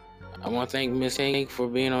 I want to thank Miss Hank for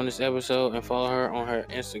being on this episode and follow her on her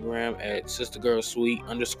Instagram at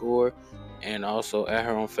sistergirlsweet_, and also at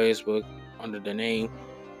her on Facebook under the name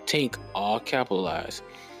Tink, all capitalized.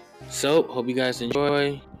 So, hope you guys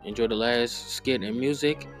enjoy the last skit and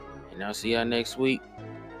music, and I'll see y'all next week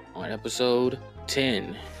on episode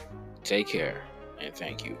 10. Take care and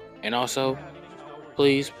thank you. And also,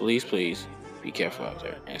 please be careful out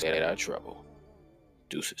there and stay out of trouble.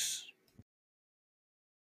 Deuces.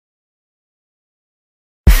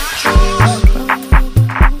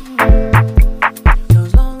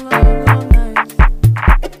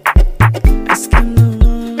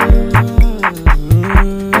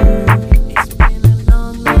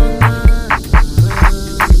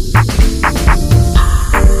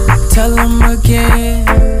 Tell 'em again,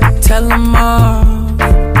 tell 'em all.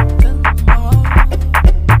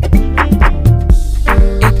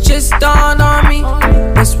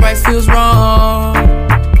 feels wrong.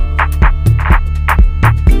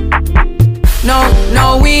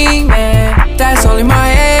 No wingman, that's only my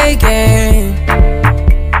A game.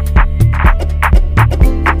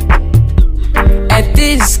 At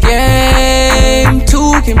this game,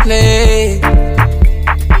 two can play.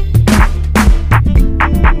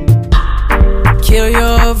 Kill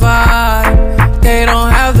your vibe, they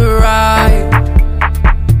don't have the right.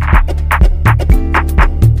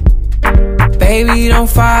 Baby, don't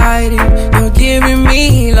fight it, you're giving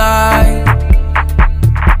me life.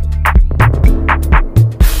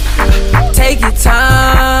 Take your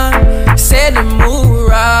time, set the mood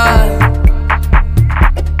right.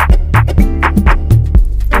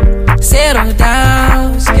 Settle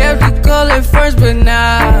down, skeptical at first, but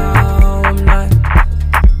now I'm not.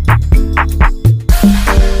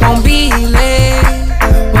 Won't be late,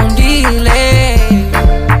 won't delay.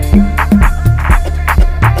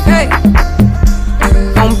 Hey,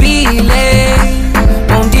 won't be late,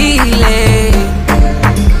 won't delay.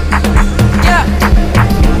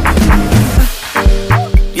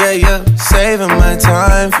 Yeah, saving my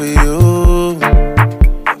time for you.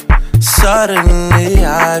 Suddenly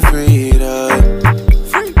I freed up,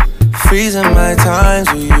 freezing my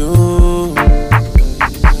times with you.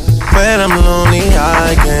 When I'm lonely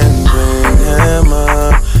I can bring him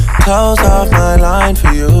up, close off my line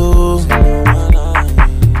for you.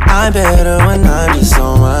 I'm better when I'm just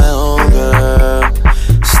on my own, girl.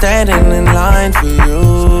 Standing in line for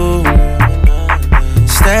you.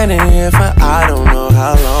 Standing here for I don't know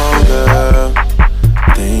how long, girl.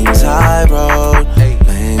 Things I wrote,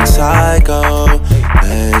 things I go.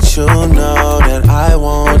 Let you know that I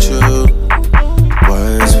want you.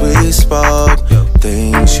 Words we spoke,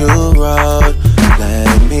 things you wrote.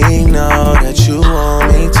 Let me know that you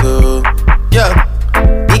want me to. Yeah,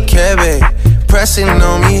 Ikebe, pressing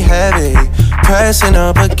on me heavy, pressing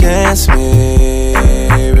up against me,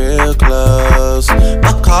 real close.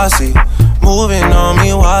 Makasi, moving on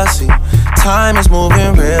me, wasi. Time is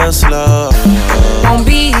moving real slow. Won't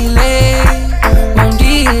be late, won't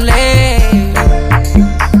delay.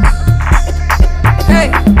 Hey,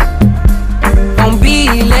 won't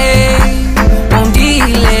be late, won't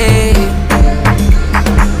delay.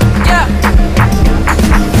 Yeah,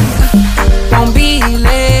 won't be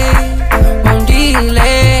late, won't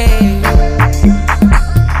delay.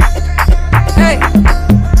 Hey,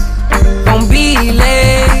 won't be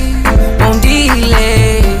late, won't delay.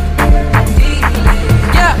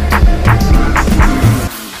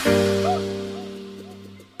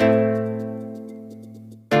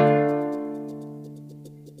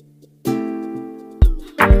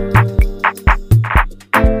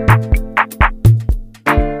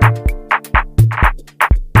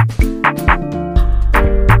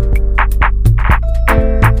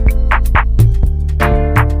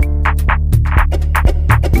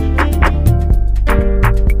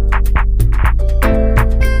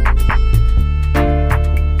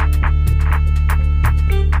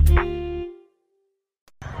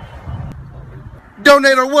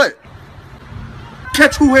 Donate or what?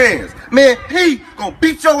 Catch who hands. Man, he gonna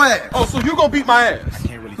beat your ass. Oh, so you gonna beat my ass?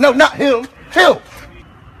 No, not him. Him.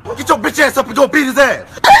 Get your bitch ass up and go beat his ass.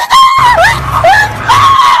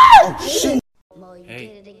 Oh, shit.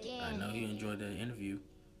 Hey, I know you enjoyed that interview.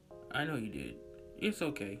 I know you did. It's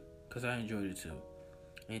okay, because I enjoyed it too.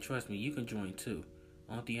 And trust me, you can join too.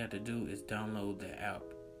 Only thing you have to do is download the app.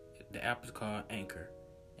 The app is called Anchor.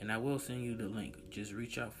 And I will send you the link. Just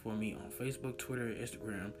reach out for me on Facebook, Twitter,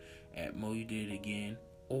 Instagram at Mo You Did It Again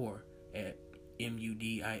or at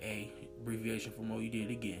MUDIA, abbreviation for Mo You Did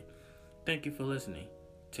It Again. Thank you for listening.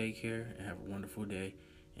 Take care and have a wonderful day.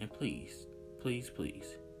 And please, please,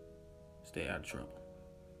 please, stay out of trouble.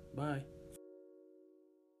 Bye.